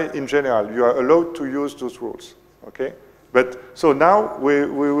apply in general. You are allowed to use those rules, okay? But so now we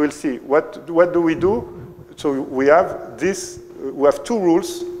will see what do we do. So we have we have two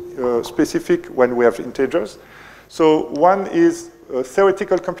rules specific when we have integers. So one is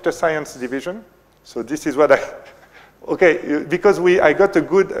theoretical computer science division. So this is what okay, because I got a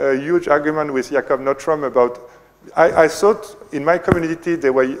good huge argument with Jakob Notrom about. I thought in my community they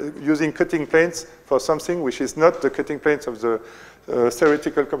were using cutting planes for something which is not the cutting planes of the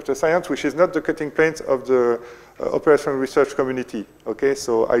theoretical computer science, which is not the cutting planes of the operational research community. Okay,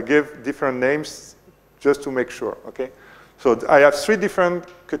 so I gave different names just to make sure. Okay, so I have three different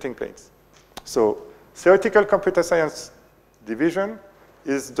cutting planes. So theoretical computer science division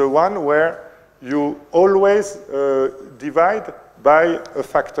is the one where you always divide by a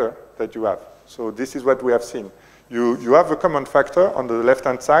factor that you have. So this is what we have seen. You have a common factor on the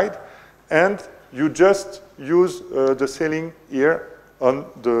left-hand side, and you just use the ceiling here on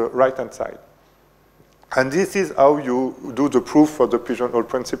the right-hand side. And this is how you do the proof for the pigeonhole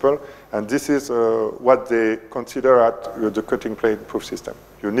principle, and this is what they consider at the cutting plane proof system.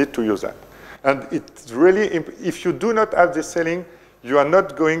 You need to use that. And it's really, if you do not have this ceiling, you are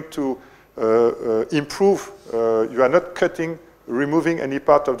not going to improve, you are not removing any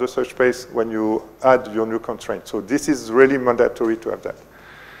part of the search space when you add your new constraint. So this is really mandatory to have that.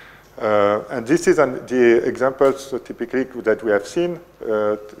 And this is the examples typically that we have seen.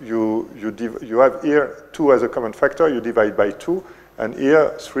 You have here 2 as a common factor, you divide by 2, and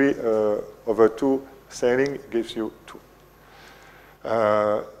here 3 over 2 ceiling gives you 2.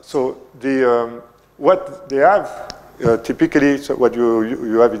 So what they have typically, so what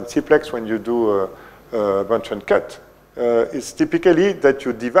you have in Cplex when you do a bunch and cut, is typically that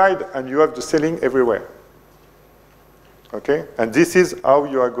you divide and you have the ceiling everywhere. Okay, and this is how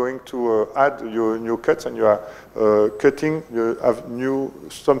you are going to add your new cuts, and you are cutting. You have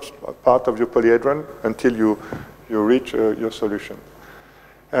some part of your polyhedron until you reach your solution.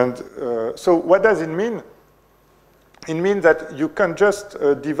 And so, what does it mean? It means that you can just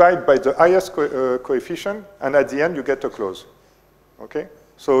divide by the highest coefficient, and at the end you get a close. Okay,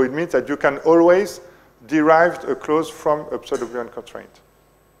 so it means that you can always derive a close from a pseudo-Boolean constraint.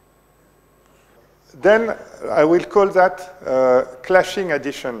 Then I will call that clashing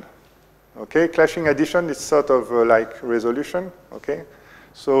addition. Okay, clashing addition is sort of like resolution. Okay,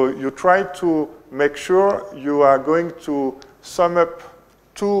 so you try to make sure you are going to sum up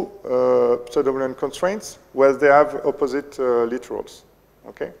 2 pseudo-Boolean constraints where they have opposite literals.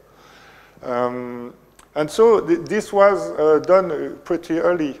 Okay, and so this was done pretty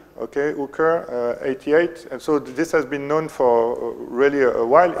early. Okay, Hooker 88, and so this has been known for really a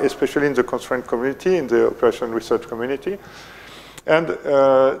while, especially in the constraint community, in the operational research community. And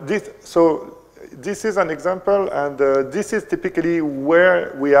this is an example, and this is typically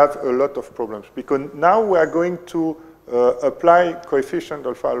where we have a lot of problems, because now we are going to apply coefficient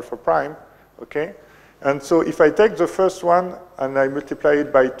alpha prime, okay? And so if I take the first one and I multiply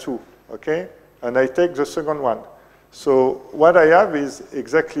it by 2, okay? And I take the second one. So what I have is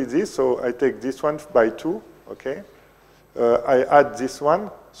exactly this. So I take this one by 2, okay? I add this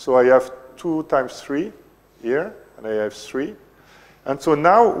one. So I have 2 times 3 here, and I have 3. And so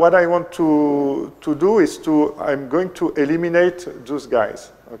now what I want to do is I'm going to eliminate those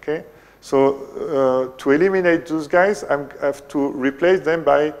guys, okay? So to eliminate those guys, I have to replace them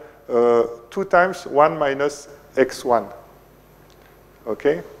by 2 times 1 minus x1,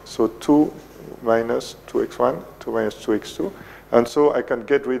 okay? So 2 minus 2x1, 2 minus 2x2. And so I can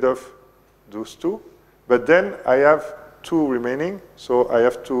get rid of those 2. But then I have 2 remaining, so I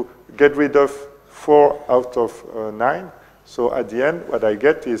have to get rid of 4 out of 9. So at the end, what I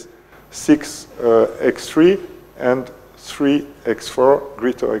get is 6x3 and 3x4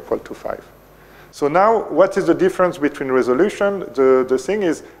 greater or equal to 5. So now, what is the difference between resolution? The thing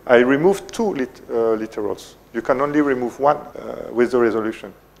is, I remove 2 literals. You can only remove 1 with the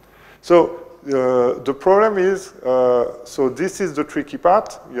resolution. So the problem is, so this is the tricky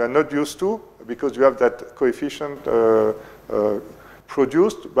part. You are not used to, because you have that coefficient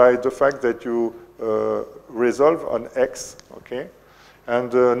produced by the fact that you resolve on x, okay?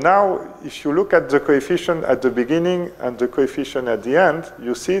 And now, if you look at the coefficient at the beginning and the coefficient at the end,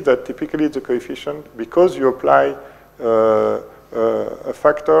 you see that typically the coefficient, because you apply a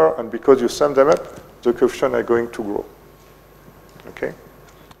factor and because you sum them up, the coefficient are going to grow, okay?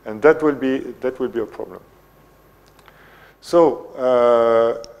 And that will be a problem. So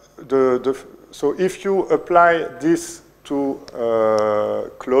so if you apply this to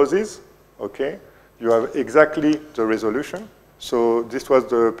clauses, okay, you have exactly the resolution. So this was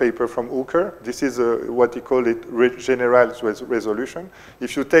the paper from Hooker. This is what he called it generalized resolution.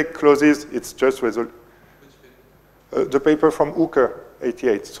 If you take clauses, it's just resolution. The paper from Hooker,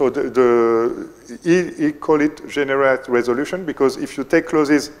 88. So he called it generalized resolution because if you take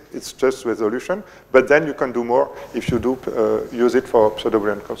clauses, it's just resolution. But then you can do more if you do use it for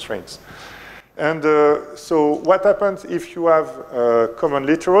pseudo-Boolean constraints. And so what happens if you have common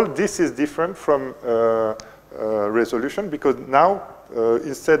literal? This is different from resolution because now,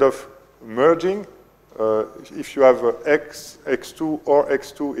 instead of merging, if you have x2 or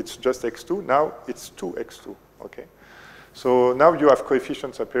x2, it's just x2. Now it's 2x2, okay? So now you have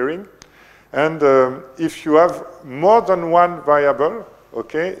coefficients appearing. And if you have more than one variable,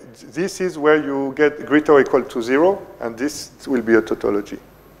 okay, this is where you get greater or equal to 0, and this will be a tautology,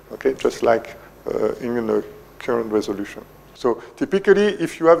 okay, just like in the current resolution. So typically,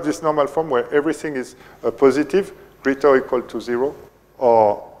 if you have this normal form where everything is positive, greater or equal to 0,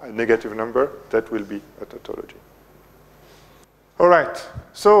 or a negative number, that will be a tautology. All right.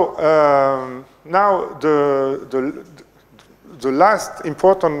 So now the last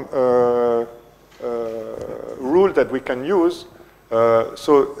important rule that we can use.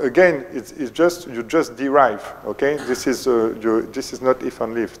 So again, it's just you just derive. Okay, this is not if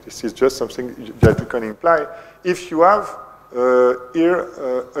and if. This is just something that you can imply. If you have here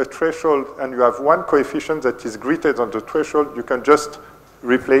a threshold and you have one coefficient that is greater than the threshold, you can just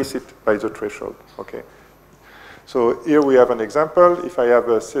replace it by the threshold. Okay. So here we have an example. If I have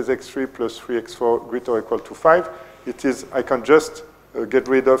a 6x3 plus 3x4 greater or equal to 5, it is I can just get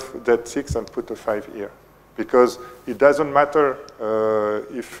rid of that 6 and put a 5 here. Because it doesn't matter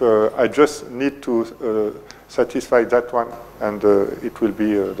if I just need to satisfy that one, and it will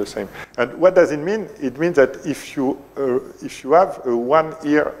be the same. And what does it mean? It means that if you have a 1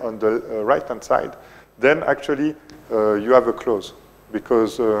 here on the right-hand side, then actually you have a clause.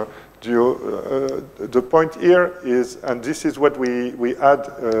 Because the point here is, and this is what we had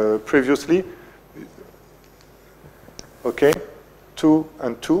previously, okay, 2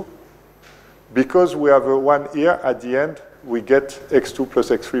 and 2. Because we have a 1 here, at the end, we get x2 plus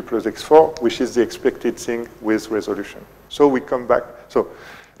x3 plus x4, which is the expected thing with resolution. So we come back. So,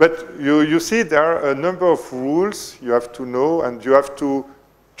 but you see there are a number of rules you have to know, and you have to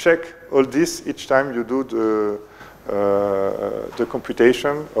check all this each time you do the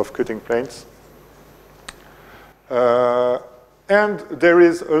computation of cutting planes. And there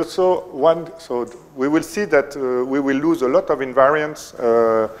is also one, so we will see that we will lose a lot of invariance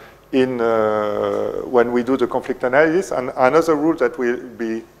when we do the conflict analysis. And another rule that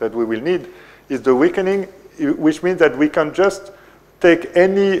we will need is the weakening, which means that we can just take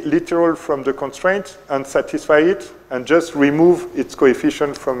any literal from the constraint and satisfy it and just remove its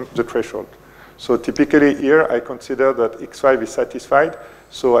coefficient from the threshold. So typically here I consider that x5 is satisfied,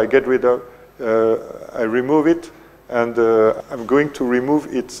 so I get rid of, I remove it, and I'm going to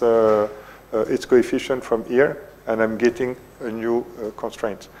remove its coefficient from here, and I'm getting a new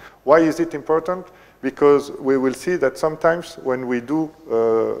constraint. Why is it important? Because we will see that sometimes when we do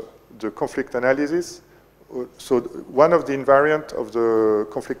the conflict analysis, so one of the invariant of the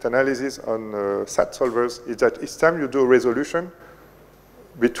conflict analysis on SAT solvers is that each time you do a resolution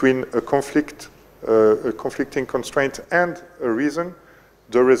between a conflict a conflicting constraint and a reason,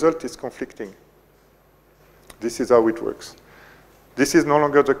 the result is conflicting. This is how it works. This is no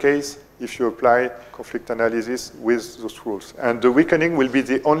longer the case if you apply conflict analysis with those rules. And the weakening will be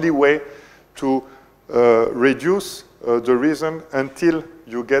the only way to reduce the reason until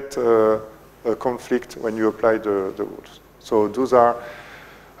you get a conflict when you apply the rules. So those are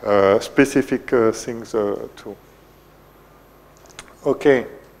specific things too. Okay.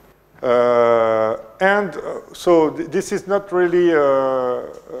 So this is not really,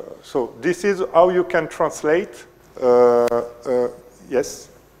 so this is how you can translate, yes?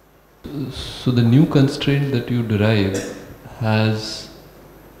 So the new constraint that you derive has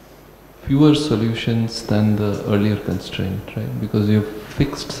fewer solutions than the earlier constraint, right? Because you've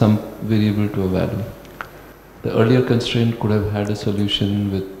fixed some variable to a value. The earlier constraint could have had a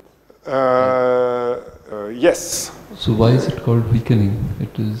solution with... yes. So why is it called weakening?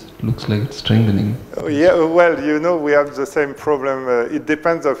 It looks like it's strengthening. Yeah, well, you know, we have the same problem. It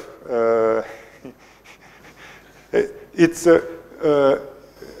depends of...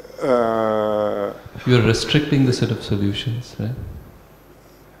 You're restricting the set of solutions, right?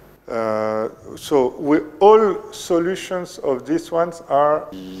 So all solutions of these ones are...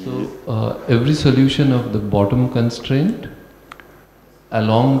 So every solution of the bottom constraint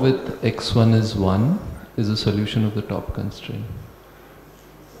along with x1 is 1 is a solution of the top constraint.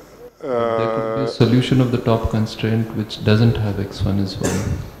 There could be a solution of the top constraint which doesn't have x1 is 1.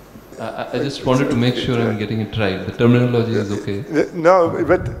 I just wanted to make sure I'm getting it right. The terminology is okay. No,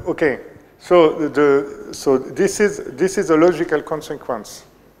 but okay. So this is a logical consequence.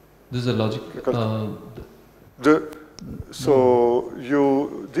 This is a logic.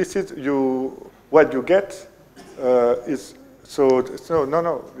 What you get is so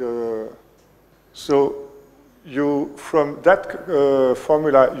you from that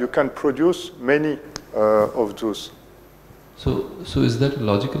formula you can produce many of those. So is that a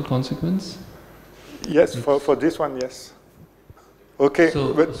logical consequence? Yes, for this one, yes. Okay.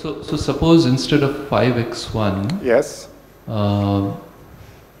 So suppose instead of 5x1, yes,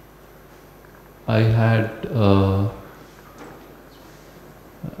 I had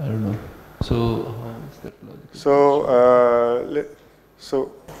I don't know. So how is that logical?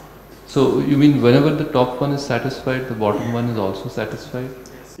 So you mean whenever the top one is satisfied, the bottom one is also satisfied?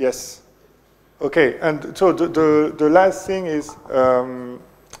 Yes. Okay, and so the last thing is,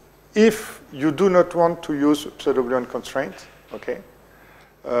 if you do not want to use pseudo-Boolean constraint, okay,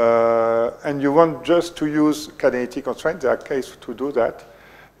 and you want just to use cadenity constraint, there are cases to do that.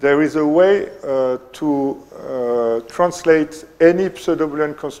 There is a way to translate any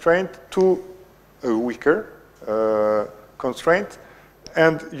pseudo-Boolean constraint to a weaker constraint,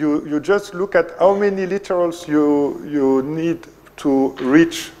 and you just look at how many literals you need to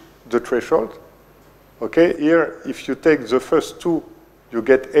reach the threshold. Okay, here, if you take the first two, you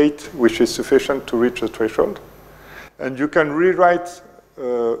get 8, which is sufficient to reach the threshold. And you can rewrite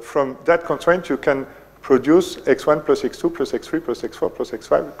from that constraint, you can produce x1 plus x2 plus x3 plus x4 plus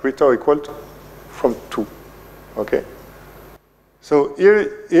x5 greater or equal to from 2. Okay. So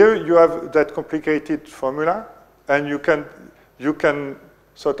here you have that complicated formula, and you can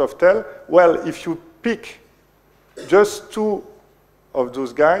sort of tell, well, if you pick just 2 of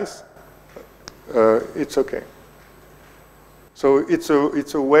those guys, it's okay. So it's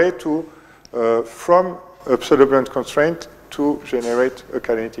a way to from a pseudo-Boolean constraint to generate a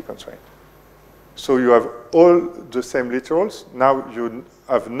cadenity constraint. So you have all the same literals. Now you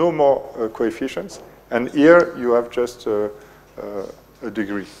have no more coefficients, and here you have just a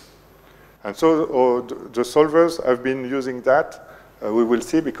degree. And so the solvers have been using that. We will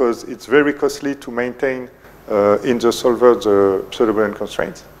see, because it's very costly to maintain in the solver the pseudo-Boolean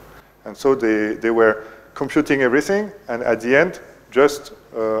constraints. And so they were computing everything, and at the end, just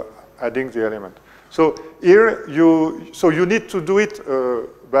adding the element. So here, you need to do it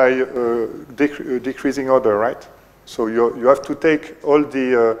by decreasing order, right? So you have to take all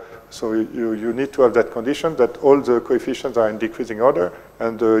the, so you need to have that condition that all the coefficients are in decreasing order,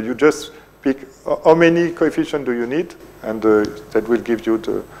 and you just pick how many coefficients do you need, and that will give you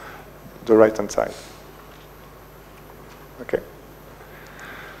the right-hand side. Okay.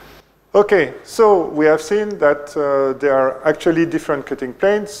 Okay, so we have seen that there are actually different cutting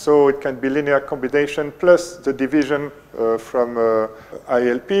planes, so it can be linear combination plus the division from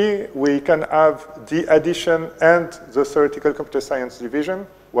ILP. We can have the addition and the theoretical computer science division,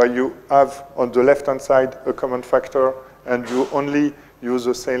 where you have on the left-hand side a common factor, and you only use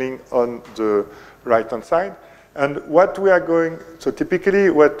the scaling on the right-hand side. And what we are going, so typically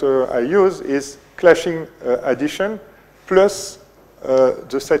what I use is clashing addition plus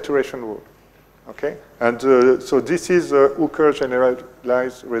the saturation rule. Okay, and so this is Hooker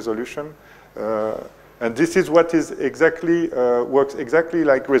generalized resolution, and this is what is exactly works exactly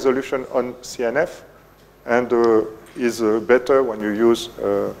like resolution on CNF, and is better when you use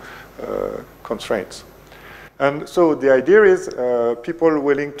constraints. And so the idea is people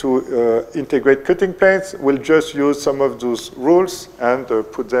willing to integrate cutting planes will just use some of those rules and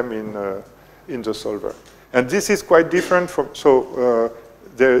put them in the solver. And this is quite different from, so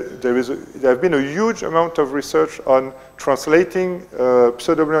there have been a huge amount of research on translating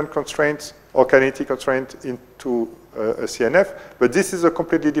Pseudo-Boolean constraints or kinetic constraints into a CNF, but this is a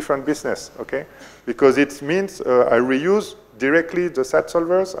completely different business, okay? Because it means I reuse directly the SAT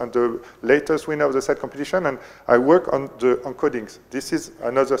solvers and the latest winner of the SAT competition, and I work on the encodings. This is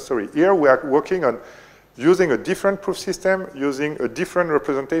another story. Here we are working on using a different proof system, using a different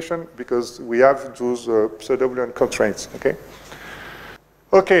representation, because we have those Pseudo-Boolean constraints, okay?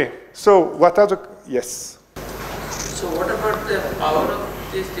 Okay, so what are the, yes? So what about the power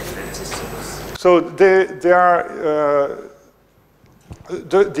of these different systems? So they are,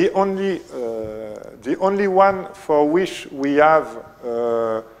 the only one for which we have,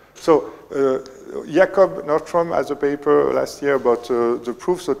 Jakob Nordstrom has a paper last year about the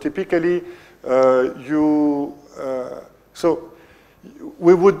proof. So typically, so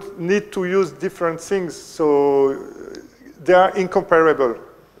we would need to use different things. So they are incomparable.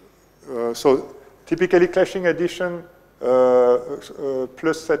 So typically, clashing addition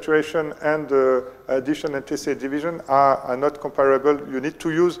plus saturation and addition and TC division are not comparable. You need to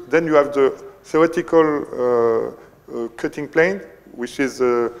use, then you have the theoretical cutting plane, which is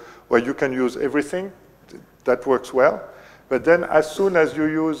where you can use everything. That works well. But then as soon as you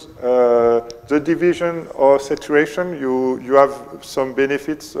use the division or saturation, you have some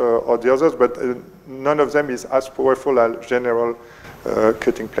benefits or the others, but none of them is as powerful as general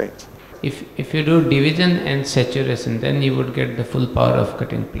cutting planes. If you do division and saturation, then you would get the full power of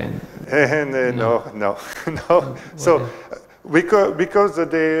cutting plane. No. So because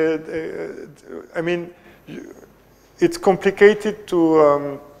I mean, it's complicated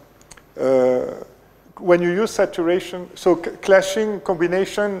to when you use saturation. So clashing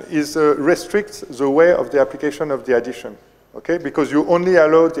combination is restricts the way of the application of the addition. Okay, because you only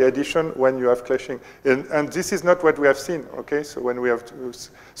allow the addition when you have clashing, and this is not what we have seen. Okay, so when we have,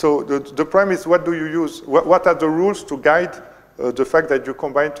 so the problem is, what do you use? What are the rules to guide the fact that you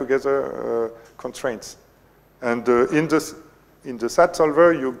combine together constraints? And in the SAT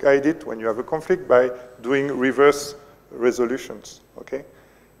solver, you guide it when you have a conflict by doing reverse resolutions. Okay,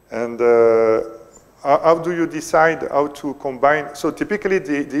 and how do you decide how to combine? So typically,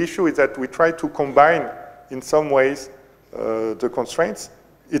 the issue is that we try to combine in some ways the constraints.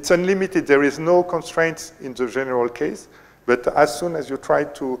 It's unlimited. There is no constraints in the general case, but as soon as you try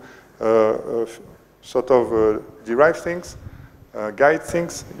to sort of derive things, guide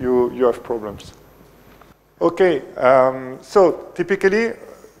things, you have problems. Okay, so typically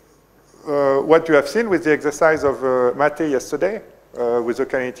what you have seen with the exercise of Mate yesterday with the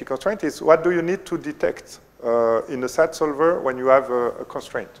kinetic constraint is, what do you need to detect in a SAT solver when you have a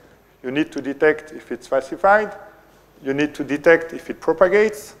constraint? You need to detect if it's falsified, you need to detect if it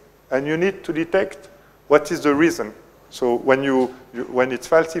propagates, and you need to detect what is the reason. So when when it's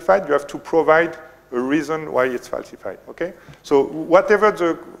falsified, you have to provide a reason why it's falsified, okay? So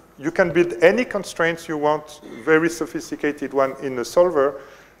whatever you can build any constraints you want, very sophisticated one in a solver,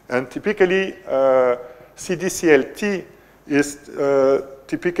 and typically CDCLT is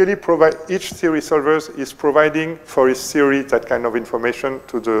typically each theory solver is providing for its theory that kind of information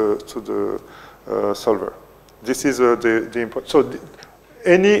to the solver. This is the input. So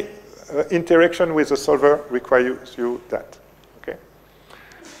any interaction with the solver requires you that. Okay.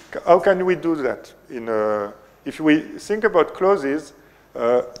 How can we do that? If we think about clauses,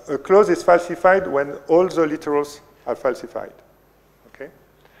 a clause is falsified when all the literals are falsified. Okay,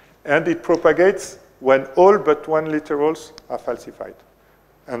 and it propagates when all but one literals are falsified.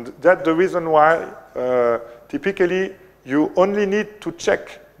 And that's the reason why typically you only need to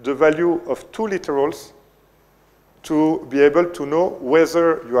check the value of two literals to be able to know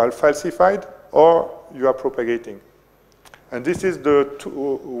whether you are falsified or you are propagating. And this is the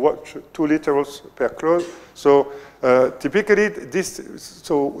two literals per clause. So typically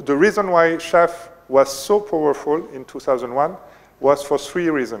so the reason why SHAF was so powerful in 2001 was for three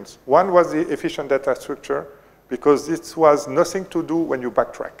reasons. One was the efficient data structure, because this was nothing to do when you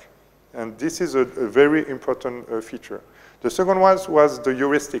backtrack. And this is a very important feature. The second one was the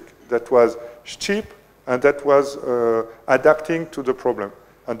heuristic that was cheap and that was adapting to the problem.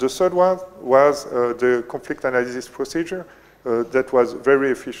 And the third one was the conflict analysis procedure that was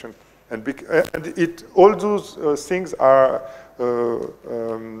very efficient. And all those things are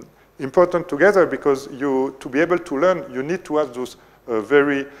important together, because to be able to learn, you need to have those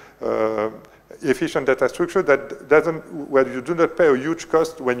very efficient data structure where you do not pay a huge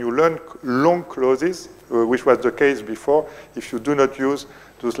cost when you learn long clauses, which was the case before, if you do not use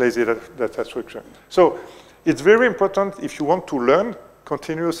those lazy data structure. So it's very important, if you want to learn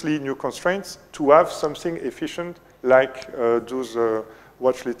continuously new constraints, to have something efficient like those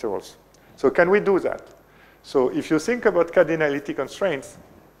watch literals. So can we do that? So if you think about cardinality constraints,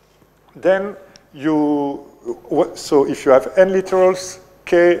 then so if you have n literals,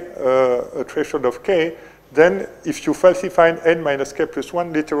 k, a threshold of k, then if you falsify n minus k plus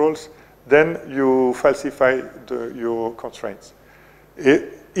 1 literals, then you falsify your constraints.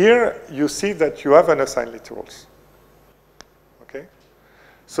 Here you see that you have unassigned literals. Okay?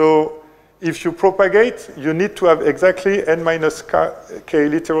 So if you propagate, you need to have exactly n minus k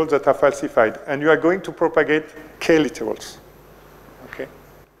literals that are falsified, and you are going to propagate k literals. Okay?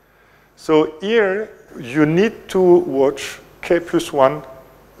 So here you need to watch k plus 1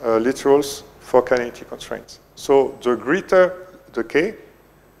 literals for cardinality constraints. So the greater the k,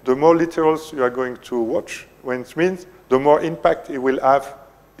 the more literals you are going to watch, which means the more impact it will have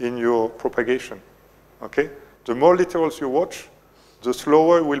in your propagation. Okay? The more literals you watch, the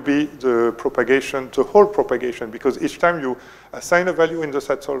slower will be the propagation, the whole propagation, because each time you assign a value in the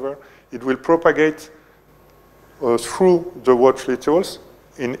SAT solver, it will propagate through the watch literals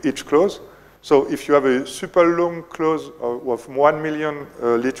in each clause. So if you have a super long clause of 1 million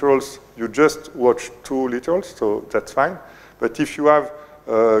literals, you just watch 2 literals, so that's fine. But if you have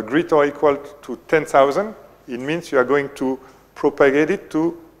greater or equal to 10,000, it means you are going to propagate it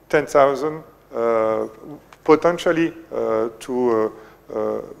to 10,000, potentially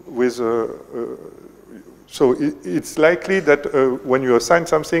so it's likely that when you assign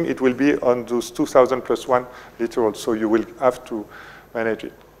something, it will be on those 2,000 plus 1 literals, so you will have to manage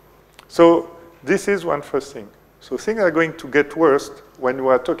it. So this is one first thing. So things are going to get worse when we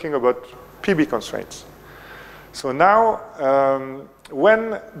are talking about PB constraints. So now,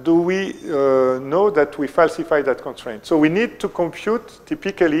 when do we know that we falsify that constraint? So we need to compute,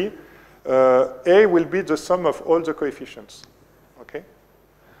 typically, A will be the sum of all the coefficients. Okay?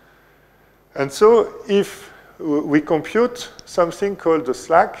 And so if we compute something called the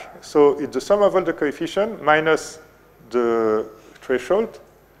slack, so it's the sum of all the coefficients minus the threshold,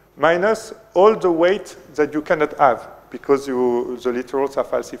 minus all the weight that you cannot have because the literals are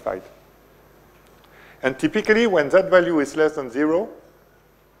falsified. And typically, when that value is less than 0,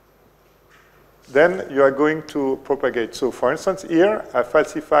 then you are going to propagate. So for instance, here, I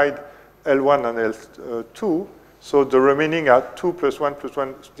falsified L1 and L2, so the remaining are 2 plus 1 plus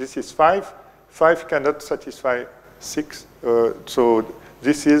 1, this is 5. 5 cannot satisfy 6, so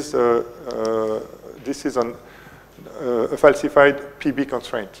this is on a falsified PB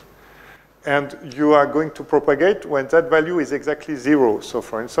constraint. And you are going to propagate when that value is exactly 0. So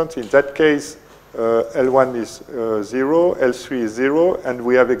for instance, in that case, L1 is 0, L3 is 0, and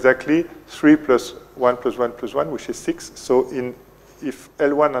we have exactly 3 plus 1 plus 1 plus 1, which is 6. So if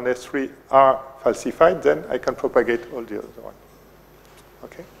L1 and S3 are falsified, then I can propagate all the other one.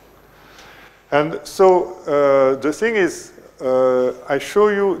 Okay? And so the thing is, I show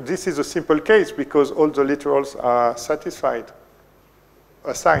you this is a simple case because all the literals are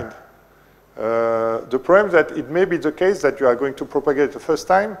assigned. The problem is that it may be the case that you are going to propagate the first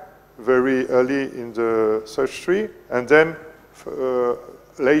time very early in the search tree, and then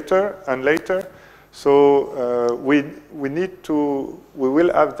later and later. So we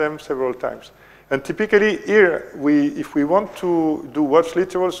will have them several times. And typically here, if we want to do watch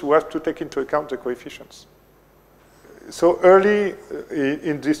literals, we have to take into account the coefficients. So early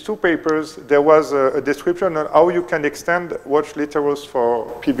in these two papers, there was a description on how you can extend watch literals for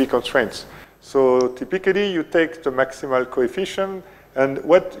PB constraints. So typically, you take the maximal coefficient, and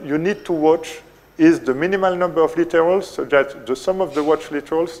what you need to watch is the minimal number of literals, so that the sum of the watch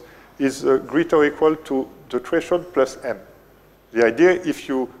literals is greater or equal to the threshold plus m. The idea, if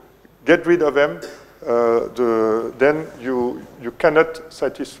you get rid of m, then you cannot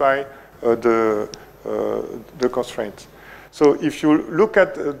satisfy the constraints. So if you look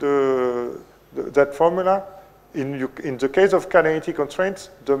at that formula, in the case of cardinality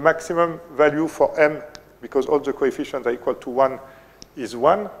constraints, the maximum value for m, because all the coefficients are equal to 1, is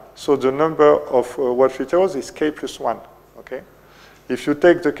 1. So the number of watch literals is k plus 1. Okay? If you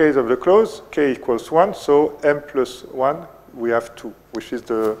take the case of the clause, k equals 1, so m plus 1, we have 2, which is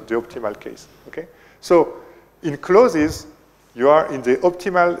the optimal case. Okay? So in clauses, you are in the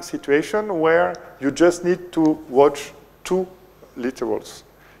optimal situation where you just need to watch 2 literals.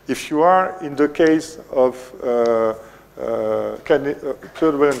 if you are in the case of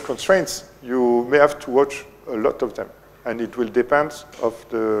Pseudo-Boolean constraints, you may have to watch a lot of them, and it will depend of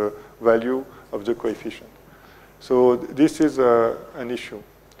the value of the coefficient. So this is an issue.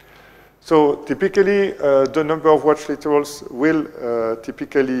 So typically, the number of watch literals will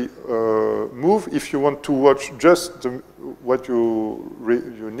typically move if you want to watch just what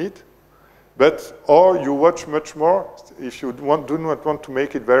you need. Or you watch much more if you do not want to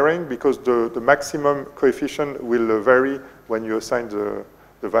make it varying, because the maximum coefficient will vary when you assign the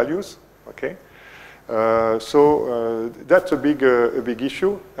values. Okay, so that's a big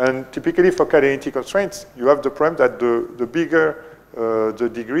issue. And typically for cadenity constraints, you have the problem that the bigger the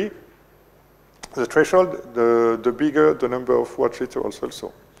degree, the threshold, the bigger the number of watch literals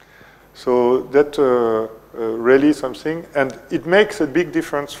also. So that really something, and it makes a big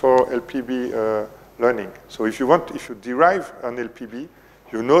difference for LPB learning. So if you derive an LPB,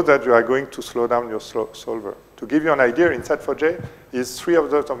 you know that you are going to slow down your solver. To give you an idea, in SAT4J is 3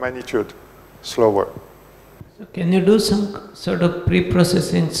 orders of magnitude slower. So can you do some sort of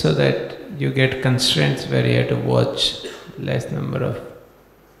pre-processing so that you get constraints where you have to watch less number of?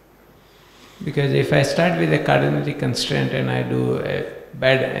 Because if I start with a cardinality constraint and I do a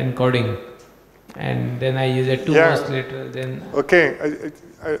bad encoding, and then I use a 2 most literal, then... Okay,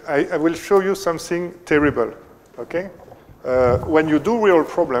 I will show you something terrible, okay? When you do real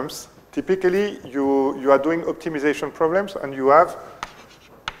problems, typically you are doing optimization problems, and you have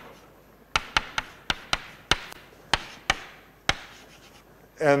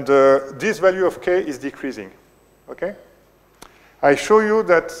this value of k is decreasing, okay? I show you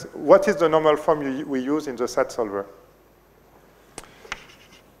that what is the normal form we use in the SAT solver.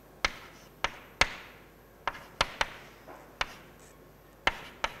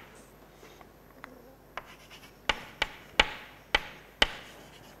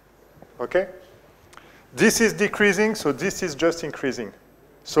 Okay? This is decreasing, so this is just increasing.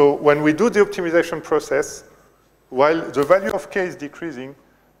 So when we do the optimization process, while the value of k is decreasing,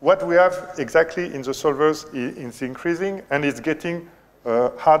 what we have exactly in the solvers is increasing, and it's getting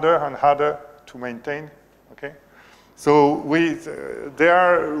harder and harder to maintain. Okay? So there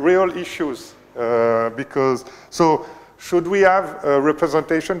are real issues because, so should we have a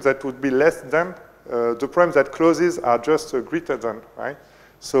representation that would be less than? The problem that clauses are just greater than, right?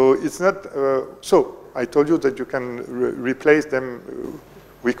 So it's not, so I told you that you can replace them.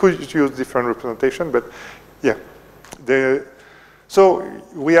 We could use different representation, but yeah. So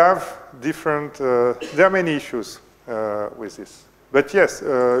we have different, there are many issues with this. But yes,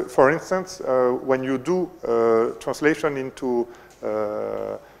 for instance, when you do translation into,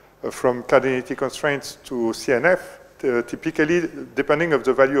 from cardinality constraints to CNF, typically, depending on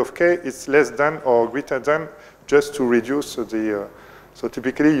the value of k, it's less than or greater than, just to reduce the, so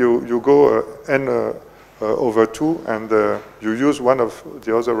typically you go n over 2, and you use one of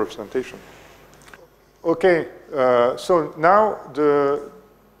the other representation. Okay, so now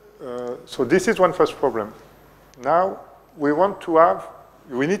so this is one first problem. Now we want to have,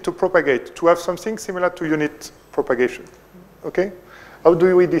 we need to propagate, to have something similar to unit propagation. Okay? How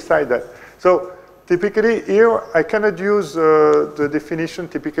do we decide that? So typically here I cannot use the definition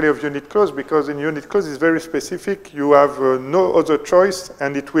typically of unit clause, because in unit clause is very specific. You have no other choice,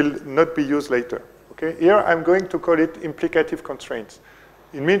 and it will not be used later. Okay? Here I'm going to call it implicative constraints.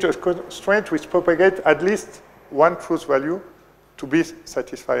 It means a constraint which propagates at least one truth value to be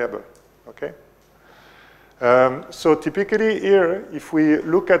satisfiable. Okay? So typically here, if we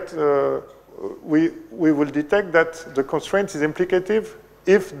look at, we will detect that the constraint is implicative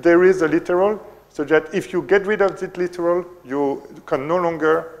if there is a literal, so that if you get rid of this literal, you can no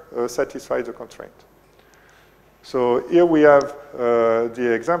longer satisfy the constraint. So here we have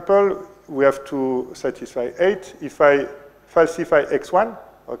the example. We have to satisfy 8. If I falsify x1,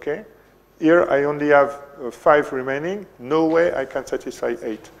 okay, here I only have 5 remaining. No way I can satisfy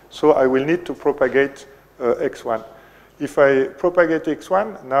 8. So I will need to propagate x1. If I propagate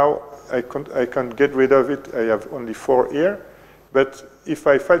x1, now I can get rid of it. I have only 4 here. But if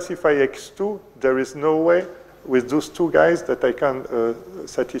I falsify x2, there is no way with those two guys that I can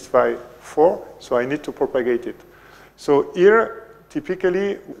satisfy 4. So I need to propagate it. So here,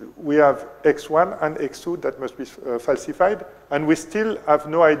 typically, we have x1 and x2 that must be falsified, and we still have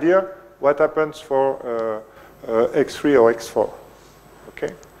no idea what happens for x3 or x4.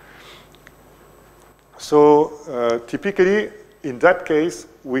 Okay? So typically, in that case,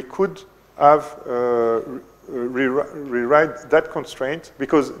 we could have rewrite that constraint,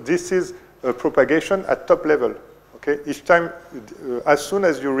 because this is a propagation at top level. Okay? Each time, as soon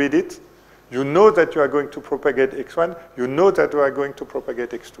as you read it, You know that you are going to propagate x1. You know that you are going to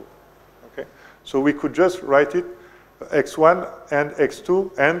propagate x2. Okay? So we could just write it x1 and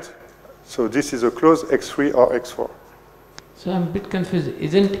x2, and so this is a closed x3 or x4. So I'm a bit confused.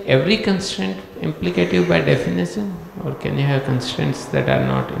 Isn't every constraint implicative by definition, or can you have constraints that are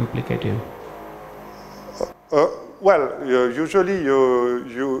not implicative? Well, usually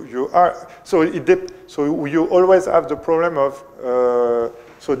you are. So so you always have the problem of.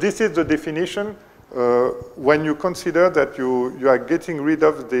 So this is the definition when you consider that you are getting rid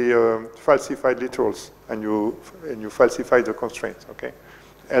of the falsified literals and you falsify the constraints. Okay,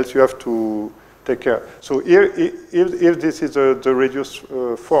 else you have to take care. So here, if this is the reduced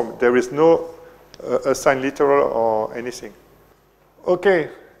form, there is no assigned literal or anything. Okay.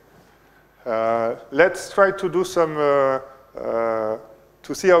 Let's try to do some,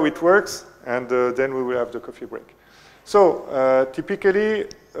 to see how it works, and then we will have the coffee break. So typically,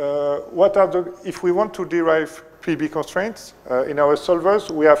 what are the, if we want to derive PB constraints in our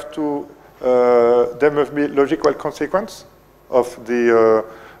solvers, we have to, there must be logical consequence of the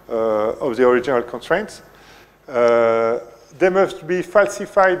original constraints. They must be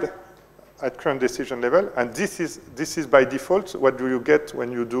falsified at current decision level, and this is by default what do you get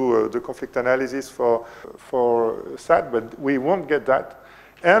when you do the conflict analysis for SAT, but we won't get that.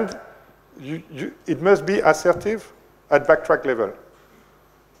 And it must be assertive at backtrack level.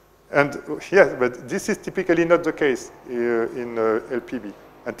 And yes, but this is typically not the case in LPB.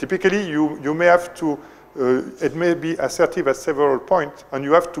 And typically you may have to, it may be assertive at several points, and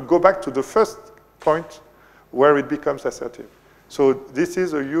you have to go back to the first point where it becomes assertive. So this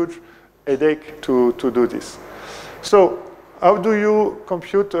is a huge headache to do this. So how do you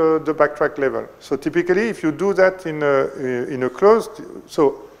compute the backtrack level? So typically, if you do that in a closed,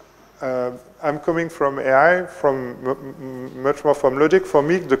 so I'm coming from AI, much more from logic. For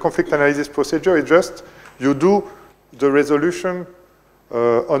me, the conflict analysis procedure is just you do the resolution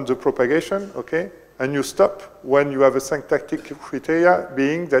on the propagation, okay, and you stop when you have a syntactic criteria,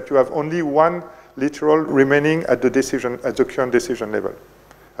 being that you have only one literal remaining at the current decision level.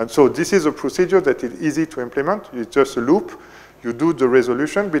 And so this is a procedure that is easy to implement. It's just a loop. You do the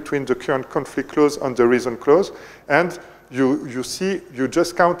resolution between the current conflict clause and the reason clause, and you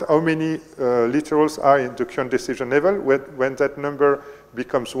just count how many literals are in the current decision level. When that number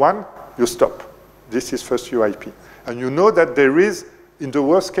becomes 1, you stop. This is first UIP. And you know that there is, in the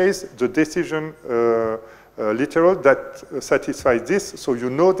worst case, the decision literal that satisfies this, so you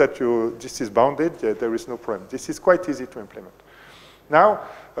know that this is bounded, there is no problem. This is quite easy to implement. Now,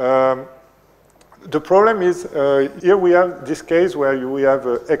 the problem is, here we have this case where we have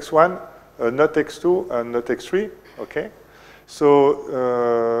x1, not x2, and not x3, okay?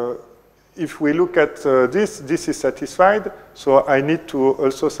 So if we look at this is satisfied, so I need to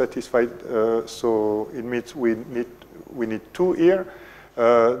also satisfy, so it means we need 2 here.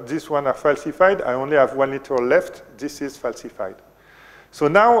 This one are falsified, I only have 1 literal left, this is falsified. So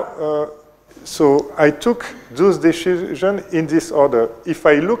now, so I took those decisions in this order. If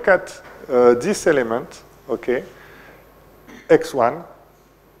I look at this element, okay, x1,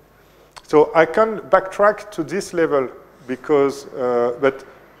 so I can backtrack to this level because, but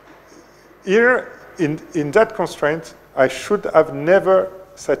here in that constraint, I should have never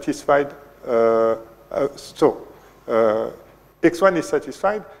satisfied, x1 is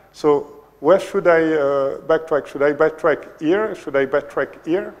satisfied, so where should I backtrack? Should I backtrack here? Should I backtrack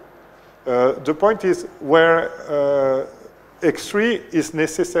here? The point is where x3 is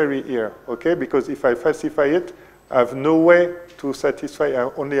necessary here, okay? Because if I falsify it, I have no way to satisfy, I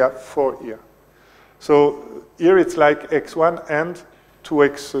only have 4 here. So here it's like x1 and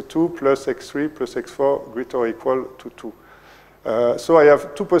 2x2 plus x3 plus x4 greater or equal to 2. So I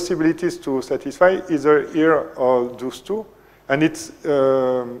have 2 possibilities to satisfy, either here or those 2. And it's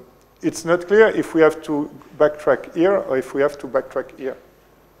not clear if we have to backtrack here or if we have to backtrack here.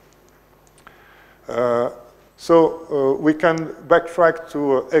 So we can backtrack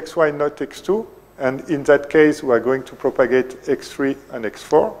to xy not x2, and in that case we are going to propagate x3 and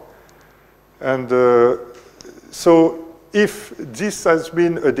x4. And so if this has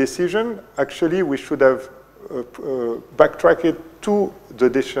been a decision, actually we should have backtracked it to the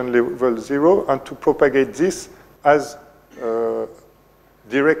decision level 0 and to propagate this as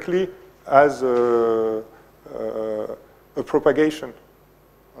directly as a propagation,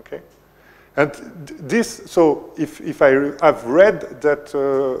 okay? And this, so if I have read that,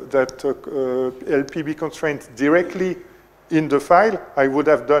 LPB constraint directly in the file, I would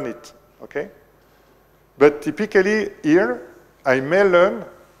have done it, okay? But typically here, I may learn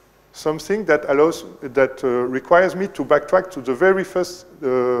something that requires me to backtrack to the very first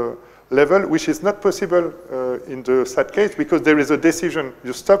level, which is not possible in the SAT case because there is a decision.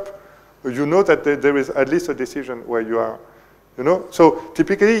 You stop, you know that there is at least a decision where you are, you know. So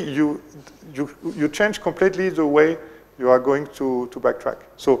typically, you change completely the way you are going to backtrack.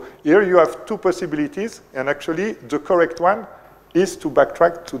 So here you have two possibilities, and actually the correct one is to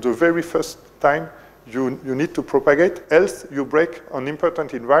backtrack to the very first time you need to propagate, else you break an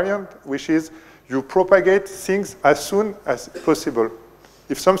important invariant, which is you propagate things as soon as possible.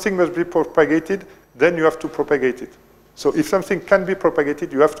 If something must be propagated, then you have to propagate it. So if something can be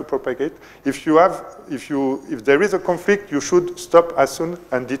propagated, you have to propagate. If there is a conflict, you should stop as soon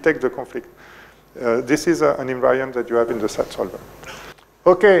and detect the conflict. This is an invariant that you have in the SAT solver.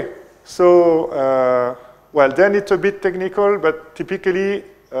 Okay, so well, then it's a bit technical, but typically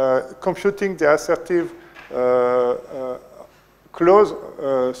computing the assertive clause.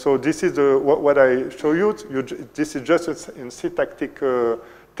 So this is what I show you. This is just a syntactic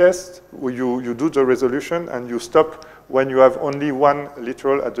test where you do the resolution and you stop when you have only one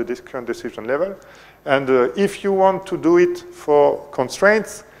literal at the current decision level. And if you want to do it for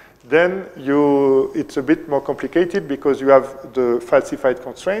constraints, then it's a bit more complicated because you have the falsified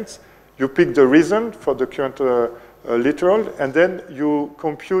constraints. You pick the reason for the current literal, and then you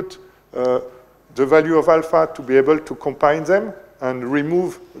compute the value of alpha to be able to combine them and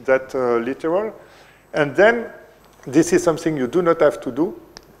remove that literal. And then this is something you do not have to do.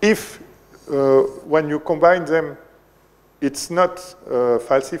 If when you combine them, it's not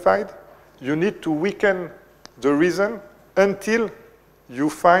falsified, you need to weaken the reason until you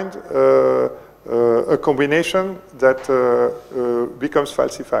find a combination that becomes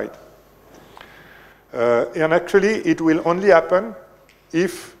falsified. And actually, it will only happen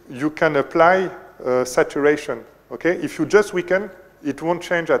if you can apply saturation. Okay? If you just weaken, it won't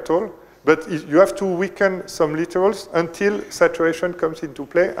change at all. But you have to weaken some literals until saturation comes into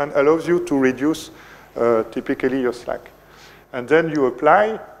play and allows you to reduce typically your slack. And then you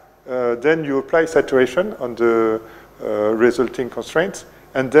apply saturation on the resulting constraints,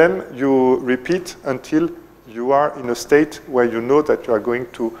 and then you repeat until you are in a state where you know that you are going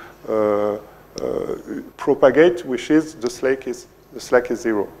to propagate, which is the slack is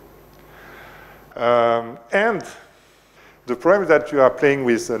 0. And the problem is that you are playing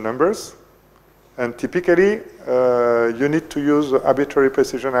with numbers, and typically you need to use arbitrary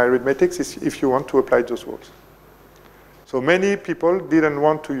precision arithmetics if you want to apply those rules. So many people didn't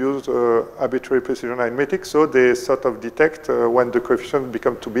want to use arbitrary precision arithmetic, so they sort of detect when the coefficients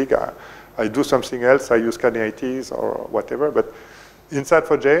become too big, I do something else, I use cardinalities or whatever. But in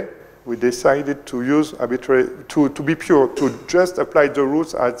SAT4J, we decided to use arbitrary, to be pure, to just apply the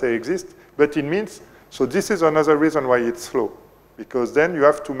rules as they exist. But it means, so this is another reason why it's slow, because then you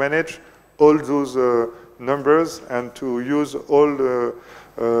have to manage all those numbers and to use all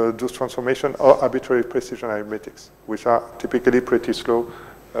those transformations or arbitrary precision arithmetics, which are typically pretty slow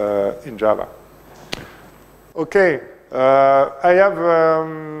in Java. Okay, so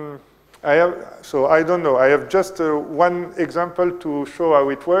I don't know. I have just one example to show how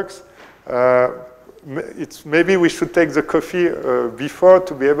it works. Maybe we should take the coffee before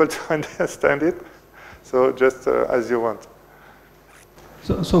to be able to understand it. So just as you want.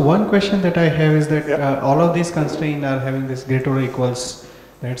 So one question that I have is that all of these constraints are having this greater or equals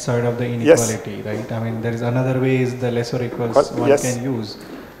that side of the inequality, yes. Right? I mean, there is another way is the less or equals one yes. can use.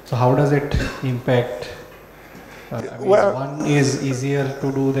 So how does it impact? Well, one is easier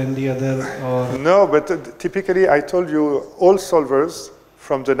to do than the other? Or? No, but typically I told you all solvers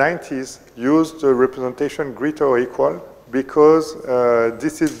from the 90s used the representation greater or equal because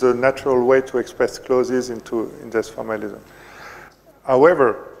this is the natural way to express clauses in this formalism.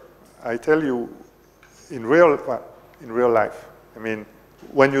 However, I tell you, in real life, I mean,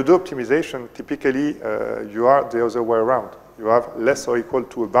 when you do optimization, typically you are the other way around. You have less or equal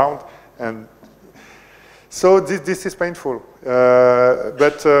to a bound, and so this is painful.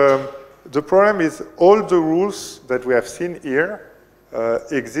 But the problem is all the rules that we have seen here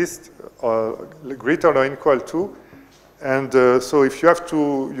exist greater or equal to, and so if you have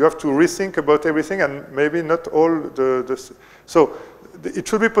to rethink about everything, and maybe not all so it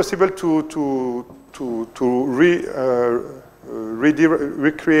should be possible to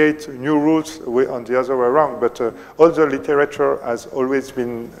recreate new rules on the other way around, but all the literature has always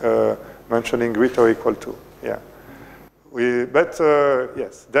been mentioning greater or equal to. Yeah, but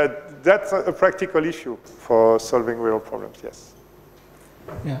yes, that's a practical issue for solving real problems. Yes.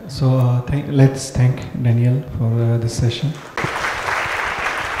 Yeah. So let's thank Daniel for this session.